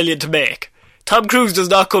 $100 million to make. Tom Cruise does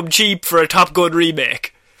not come cheap for a Top Gun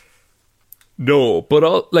remake. No,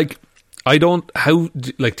 but I don't. How?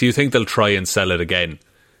 Like, do you think they'll try and sell it again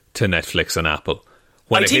to Netflix and Apple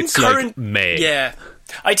when it hits like May? Yeah,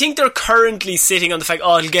 I think they're currently sitting on the fact,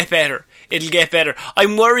 it'll get better. It'll get better.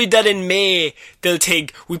 I'm worried that in May they'll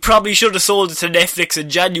think we probably should have sold it to Netflix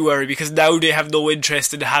in January because now they have no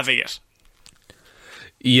interest in having it.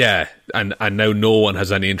 Yeah, and now no one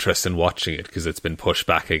has any interest in watching it because it's been pushed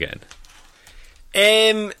back again.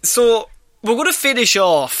 So we're going to finish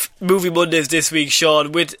off Movie Mondays this week,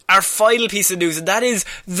 Sean, with our final piece of news, and that is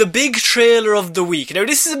the big trailer of the week. Now,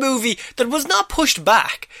 this is a movie that was not pushed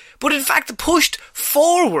back, but in fact pushed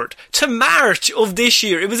forward to March of this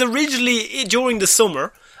year. It was originally during the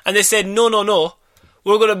summer, and they said, no,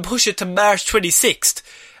 we're going to push it to March 26th.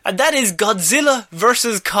 And that is Godzilla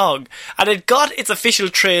vs. Kong. And it got its official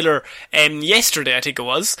trailer yesterday, I think it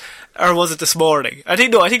was. Or was it this morning? I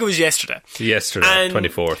think it was yesterday. Yesterday, and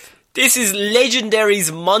 24th. This is Legendary's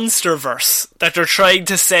Monsterverse that they're trying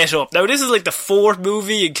to set up. Now, this is like the 4th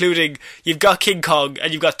movie, including you've got King Kong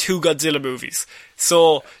and you've got 2 Godzilla movies.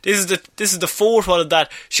 So this is the 4th one of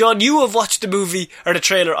that. Sean, you have watched the movie or the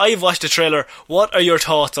trailer. I have watched the trailer. What are your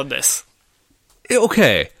thoughts on this?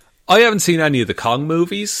 Okay, I haven't seen any of the Kong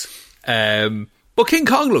movies, but King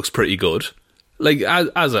Kong looks pretty good. Like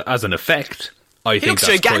as an effect, I think looks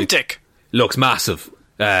gigantic. Looks massive.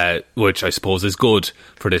 Which I suppose is good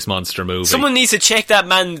for this monster movie. Someone needs to check that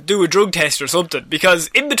man, do a drug test or something,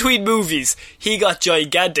 because in between movies he got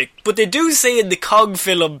gigantic. But they do say in the Kong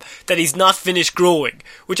film that he's not finished growing,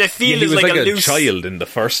 which I feel is like a loose child in the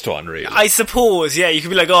first one, really. I suppose, yeah. You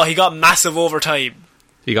could be like, he got massive over time.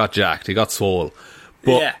 He got jacked. He got swole.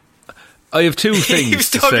 But yeah. I have 2 things he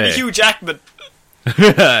was to talking say. to Hugh Jackman.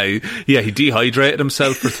 Yeah, he dehydrated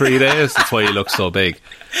himself for 3 days. That's why he looks so big.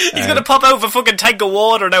 He's going to pop out of a fucking tank of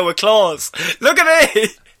water now with claws. Look at me!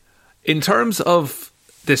 in terms of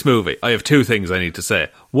this movie, I have two things I need to say.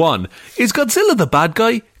 One, is Godzilla the bad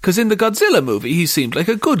guy? Because in the Godzilla movie, he seemed like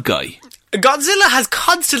a good guy. Godzilla has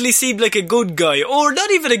constantly seemed like a good guy, or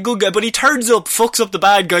not even a good guy, but he turns up, fucks up the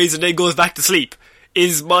bad guys, and then goes back to sleep,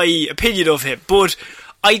 is my opinion of him. But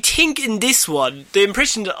I think in this one, the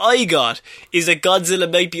impression that I got is that Godzilla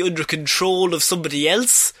might be under control of somebody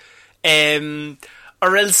else, or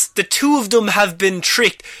else the two of them have been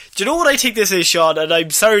tricked. Do you know what I think this is, Sean? And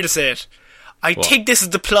I'm sorry to say it. I think this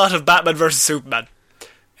is the plot of Batman vs Superman.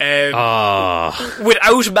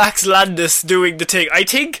 Without Max Landis doing the thing. I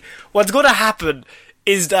think what's going to happen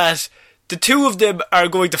is that the two of them are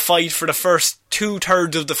going to fight for the first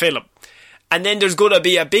 2/3 of the film. And then there's going to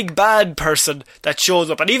be a big bad person that shows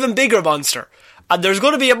up, an even bigger monster. And there's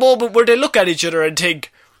going to be a moment where they look at each other and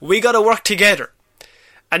think, we got to work together.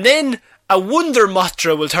 And then a Wonder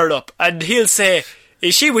Mothra will turn up and he'll say,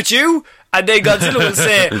 is she with you? And then Godzilla will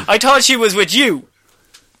say, I thought she was with you.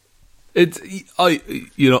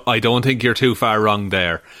 I don't think you're too far wrong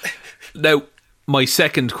there. Now, my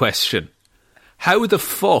second question. How the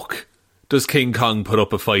fuck does King Kong put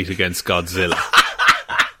up a fight against Godzilla?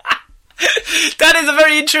 That is a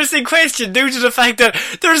very interesting question due to the fact that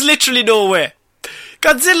there's literally no way.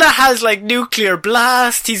 Godzilla has like nuclear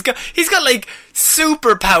blast, he's got like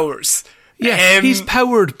superpowers. Yeah, he's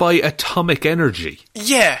powered by atomic energy.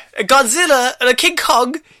 Yeah, Godzilla and a King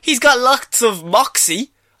Kong, he's got lots of moxie.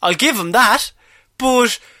 I'll give him that.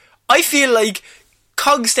 But I feel like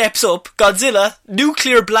Kong steps up, Godzilla,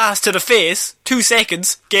 nuclear blast to the face, 2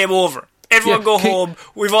 seconds, game over. Everyone go home,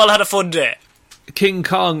 we've all had a fun day. King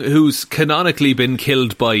Kong, who's canonically been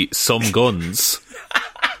killed by some guns.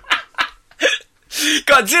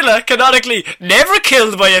 Godzilla, canonically never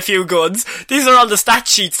killed by a few guns. These are all the stat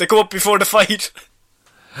sheets that go up before the fight.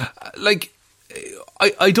 Like,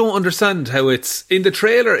 I don't understand how it's... In the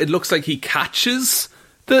trailer, it looks like he catches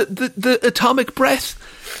the atomic breath.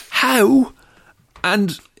 How?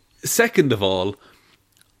 And second of all,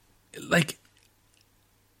 like...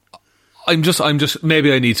 I'm just.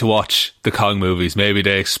 Maybe I need to watch the Kong movies. Maybe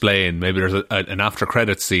they explain. Maybe there's an after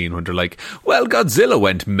credits scene when they're like, "Well, Godzilla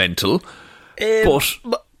went mental." But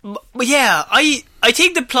yeah, I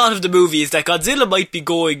think the plot of the movie is that Godzilla might be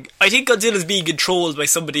going. I think Godzilla's being controlled by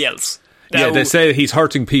somebody else. Now, they say he's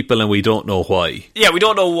hurting people and we don't know why. Yeah, we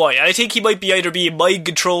don't know why. I think he might be either being mind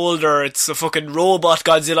controlled or it's a fucking robot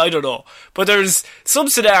Godzilla, I don't know. But there's some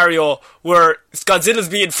scenario where Godzilla's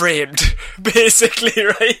being framed, basically,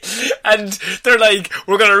 right? And they're like,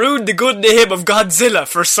 we're gonna ruin the good name of Godzilla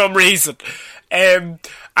for some reason. And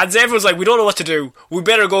so everyone's like, we don't know what to do. We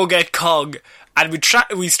better go get Kong. And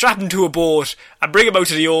we strap him to a boat and bring him out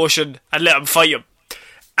to the ocean and let him fight him.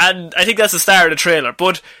 And I think that's the start of the trailer.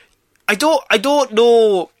 But I don't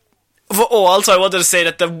know. Oh, also I wanted to say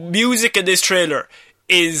that the music in this trailer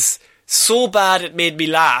is so bad it made me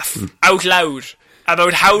laugh out loud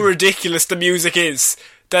about how ridiculous the music is.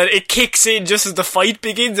 That it kicks in just as the fight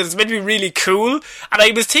begins and it's meant to be really cool. And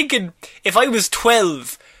I was thinking, if I was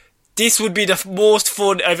 12, this would be the most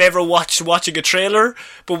fun I've ever watched watching a trailer.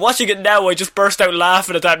 But watching it now, I just burst out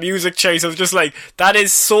laughing at that music chase. I was just like, that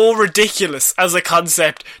is so ridiculous as a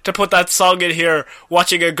concept to put that song in here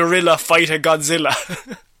watching a gorilla fight a Godzilla.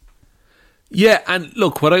 Yeah, and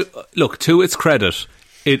look, to its credit,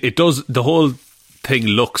 it does, the whole thing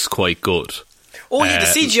looks quite good. Oh yeah, the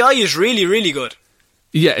CGI is really, really good.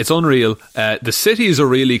 Yeah, it's unreal. The city is a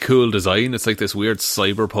really cool design. It's like this weird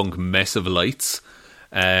cyberpunk mess of lights.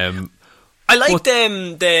 I liked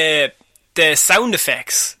the sound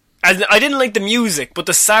effects. And I didn't like the music, but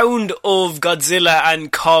the sound of Godzilla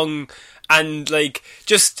and Kong and like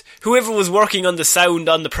just whoever was working on the sound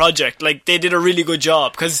on the project, like they did a really good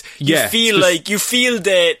job because you feel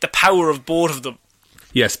the power of both of them.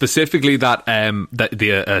 Yeah, specifically that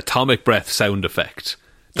the atomic breath sound effect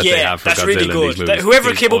that they have for that's Godzilla really good. In these movies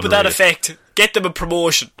whoever came up with that effect, get them a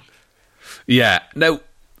promotion. Yeah, now.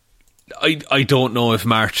 I don't know if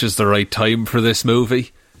March is the right time for this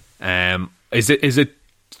movie. Is it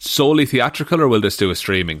solely theatrical or will this do a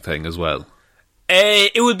streaming thing as well?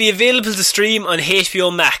 It will be available to stream on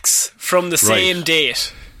HBO Max from the same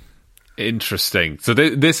date. Interesting. So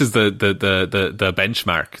this is the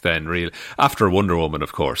benchmark then, really, after Wonder Woman,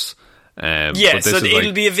 of course. So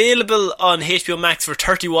it'll be available on HBO Max for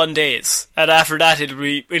 31 days, and after that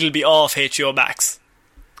it'll be off HBO Max.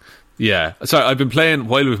 Yeah, sorry, I've been playing,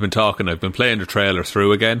 while we've been talking, I've been playing the trailer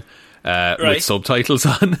through again with subtitles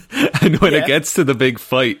on, and when it gets to the big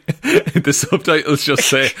fight, the subtitles just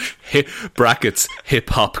say, brackets,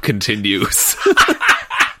 hip-hop continues.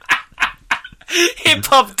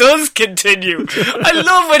 Hip-hop does continue. I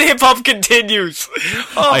love when hip-hop continues.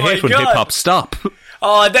 Oh, I hate when hip-hop stop.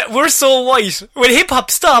 Oh, we're so white. When hip-hop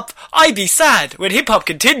stop, I be sad. When hip-hop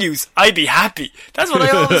continues, I be happy. That's what I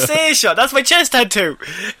always say, Sean. That's my chest tattoo.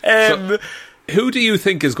 So, who do you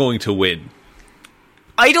think is going to win?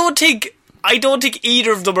 I don't think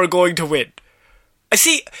either of them are going to win. I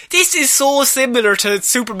see, this is so similar to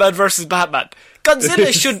Superman versus Batman.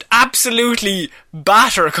 Godzilla should absolutely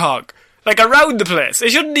batter Kong. Like, around the place.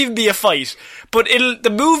 It shouldn't even be a fight. But the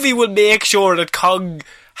movie will make sure that Kong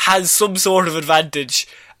has some sort of advantage,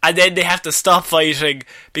 and then they have to stop fighting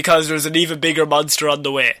because there's an even bigger monster on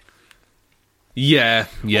the way. Yeah.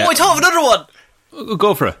 Oh, I thought of another one.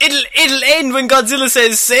 Go for it. It'll end when Godzilla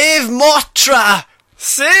says, "Save Mothra!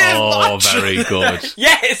 Save Mothra!" Oh, very good.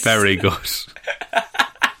 Yes! Very good.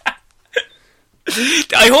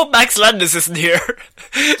 I hope Max Landis isn't here.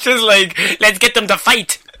 Just like, let's get them to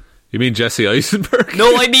fight. You mean Jesse Eisenberg?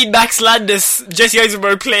 No, I mean Max Landis. Jesse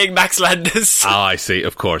Eisenberg playing Max Landis. Ah, I see.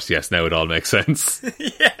 Of course, yes. Now it all makes sense.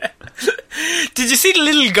 Yeah. Did you see the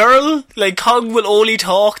little girl? Like, Kong will only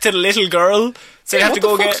talk to the little girl, so you have to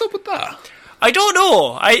go get. What's up with that? I don't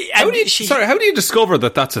know. How do you discover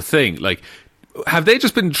that that's a thing? Like, have they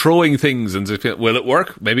just been throwing things and will it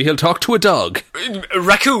work? Maybe he'll talk to a dog.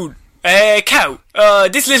 Raccoon. Cow.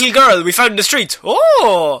 This little girl we found in the street.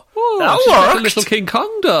 Oh, that she's worked. like a little King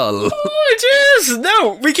Kong doll. Oh, it is.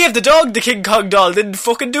 No, we gave the dog the King Kong doll. Didn't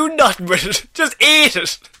fucking do nothing with it. Just ate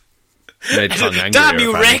it. Made Kong angry. Damn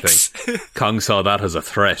you, Rex. Kong saw that as a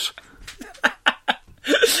threat.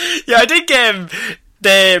 Yeah, I think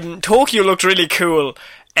the Tokyo looked really cool.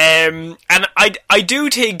 And I do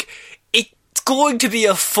think it's going to be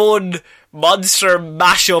a fun monster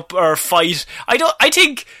mashup or fight. I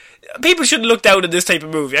think people shouldn't look down on this type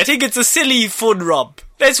of movie. I think it's a silly, fun romp.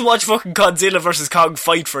 Let's watch fucking Godzilla versus Kong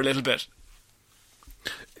fight for a little bit.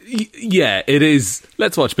 Yeah, it is.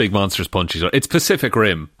 Let's watch big monsters punch each other. It's Pacific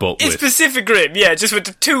Rim, but it's Pacific Rim, yeah, just with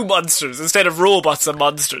the two monsters instead of robots and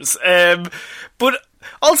monsters. But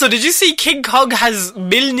also, did you see King Kong has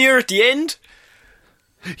Mjolnir at the end?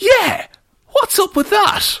 Yeah! What's up with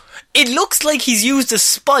that? It looks like he's used a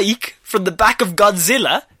spike from the back of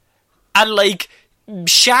Godzilla and, like,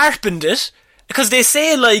 sharpened it. Because they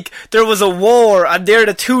say, like, there was a war and they're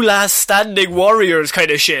the two last standing warriors kind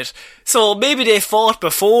of shit. So maybe they fought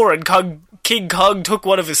before and King Kong took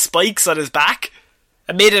one of his spikes on his back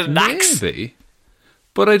and made it an axe. Maybe.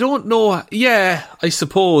 But I don't know. Yeah, I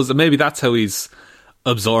suppose. And maybe that's how he's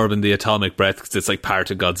absorbing the atomic breath, because it's like part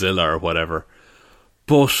of Godzilla or whatever.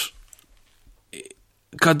 But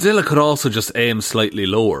Godzilla could also just aim slightly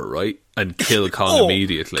lower, right? And kill Kong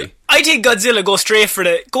immediately. I think Godzilla go straight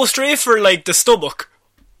for like the stomach.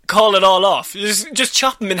 Call it all off. Just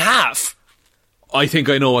chop him in half. I think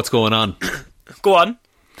I know what's going on. Go on.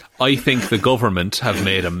 I think the government have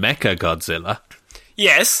made a mecha Godzilla.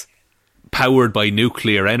 Yes. Powered by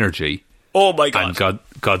nuclear energy. Oh my god. And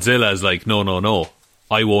Godzilla is like, no.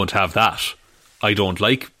 I won't have that. I don't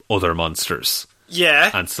like other monsters.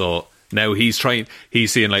 Yeah. And so now he's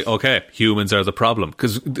seeing like, okay, humans are the problem.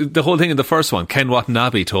 Because the whole thing in the first one, Ken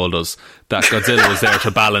Watanabe told us that Godzilla was there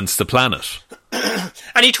to balance the planet.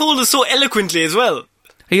 And he told us so eloquently as well.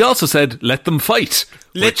 He also said, let them fight.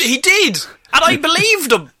 He did. And I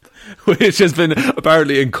believed him. Which has been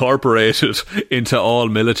apparently incorporated into all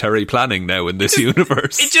military planning now in this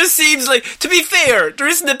universe. It just seems like, to be fair, there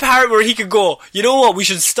isn't a part where he could go, you know what, we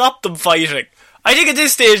should stop them fighting. I think at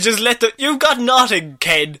this stage, just let them... You've got nothing,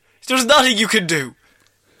 Ken. There's nothing you can do.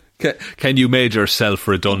 Can you made yourself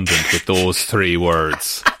redundant with those 3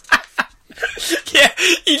 words? Yeah,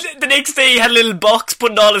 the next day he had a little box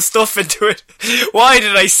putting all his stuff into it. Why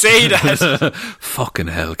did I say that? Fucking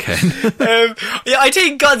hell, Ken. Yeah, I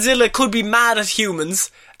think Godzilla could be mad at humans.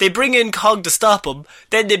 They bring in Kong to stop him,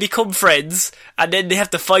 then they become friends, and then they have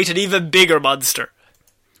to fight an even bigger monster.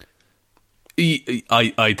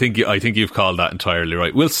 I think you've called that entirely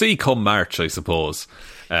right. We'll see come March, I suppose,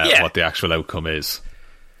 what the actual outcome is.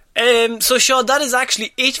 So Sean, that is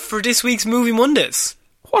actually it for this week's Movie Mondays.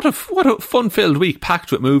 What a fun-filled week, packed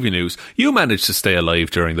with movie news. You managed to stay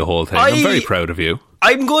alive during the whole thing. I'm very proud of you.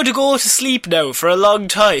 I'm going to go to sleep now for a long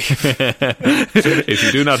time. If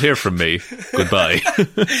you do not hear from me, goodbye.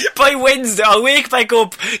 By Wednesday, I'll wake back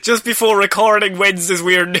up just before recording Wednesday's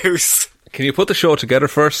Weird News. Can you put the show together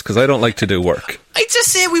first? Because I don't like to do work. I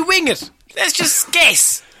just say we wing it. Let's just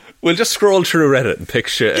guess. We'll just scroll through Reddit and pick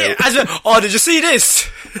shit out. Did you see this?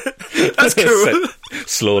 That's cool.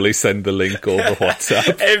 Slowly send the link over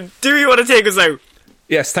WhatsApp. Do you want to take us out?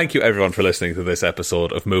 Yes, thank you everyone for listening to this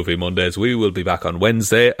episode of Movie Mondays. We will be back on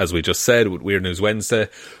Wednesday, as we just said, with Weird News Wednesday,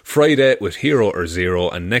 Friday with Hero or Zero,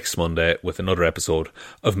 and next Monday with another episode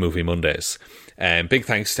of Movie Mondays. Big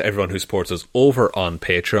thanks to everyone who supports us over on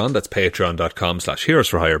Patreon. That's patreon.com/Heroes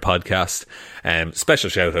for Hire podcast. Special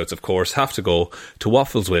shout outs, of course, have to go to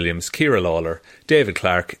Waffles Williams, Ciara Lawler, David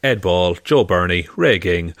Clark, Ed Ball, Joe Burney, Ray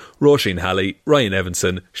Ging, Roisin Halley, Ryan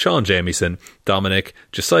Evanson, Sean Jamieson, Dominic,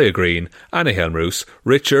 Josiah Green, Anna Helmroos,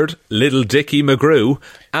 Richard, Little Dicky McGrew,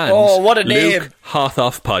 and what a name. Luke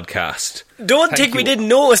Hothoff podcast. Don't think we didn't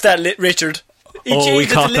notice that, Richard. We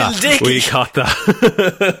caught that. We caught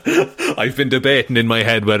that. I've been debating in my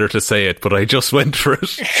head whether to say it, but I just went for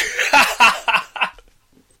it.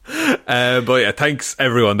 But yeah, thanks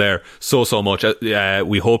everyone there so much.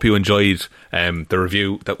 We hope you enjoyed the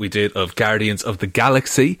review that we did of Guardians of the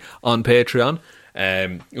Galaxy on Patreon.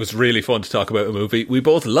 It was really fun to talk about a movie we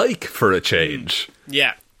both like for a change.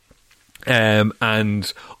 Yeah.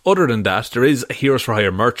 And other than that, there is a Heroes for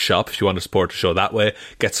Hire merch shop if you want to support the show that way.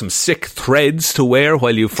 Get some sick threads to wear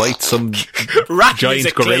while you fight some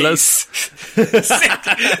giant gorillas.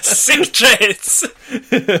 sick threads.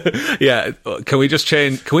 Yeah, can we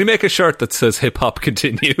make a shirt that says Hip Hop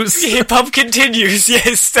Continues? Hip Hop Continues,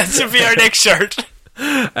 yes, that should be our next shirt.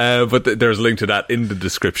 But there's a link to that in the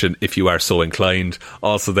description if you are so inclined.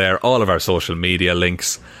 Also there, all of our social media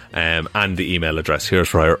links and the email address,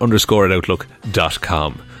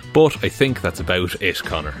 heroesforhire_@outlook.com. But I think that's about it,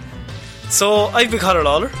 Connor. So I've been Connor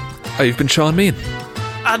Lawler. I've been Sean Mean.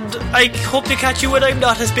 And I hope to catch you when I'm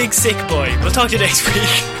not as big sick boy. We'll talk to you next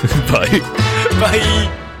week. Bye.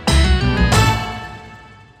 Bye.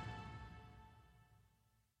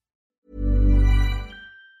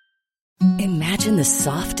 Imagine the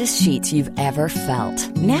softest sheets you've ever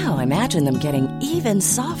felt. Now imagine them getting even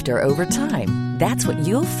softer over time. That's what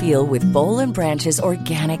you'll feel with Boll & Branch's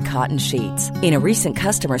organic cotton sheets. In a recent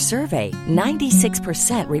customer survey,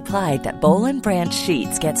 96% replied that Boll & Branch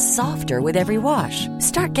sheets get softer with every wash.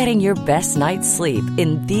 Start getting your best night's sleep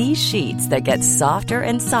in these sheets that get softer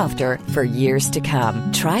and softer for years to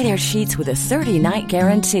come. Try their sheets with a 30-night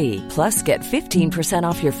guarantee. Plus, get 15%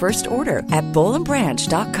 off your first order at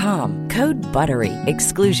bollandbranch.com. Code BUTTERY.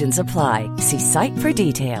 Exclusions apply. See site for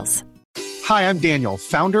details. Hi, I'm Daniel,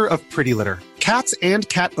 founder of Pretty Litter. Cats and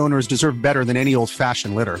cat owners deserve better than any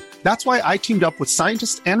old-fashioned litter. That's why I teamed up with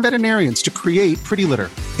scientists and veterinarians to create Pretty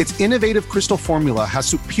Litter. Its innovative crystal formula has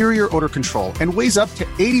superior odor control and weighs up to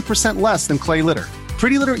 80% less than clay litter.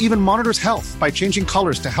 Pretty Litter even monitors health by changing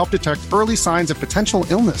colors to help detect early signs of potential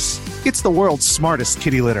illness. It's the world's smartest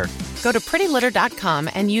kitty litter. Go to prettylitter.com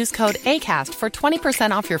and use code ACAST for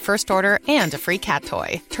 20% off your first order and a free cat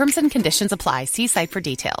toy. Terms and conditions apply. See site for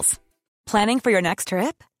details. Planning for your next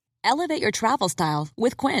trip? Elevate your travel style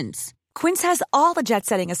with Quince. Quince has all the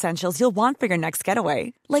jet-setting essentials you'll want for your next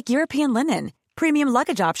getaway, like European linen, premium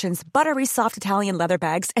luggage options, buttery soft Italian leather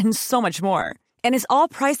bags, and so much more. And is all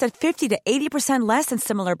priced at 50 to 80% less than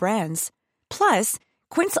similar brands. Plus,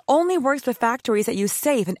 Quince only works with factories that use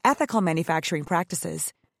safe and ethical manufacturing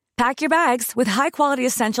practices. Pack your bags with high-quality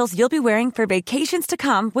essentials you'll be wearing for vacations to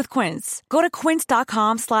come with Quince. Go to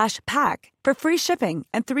quince.com/pack for free shipping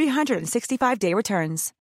and 365-day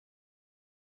returns.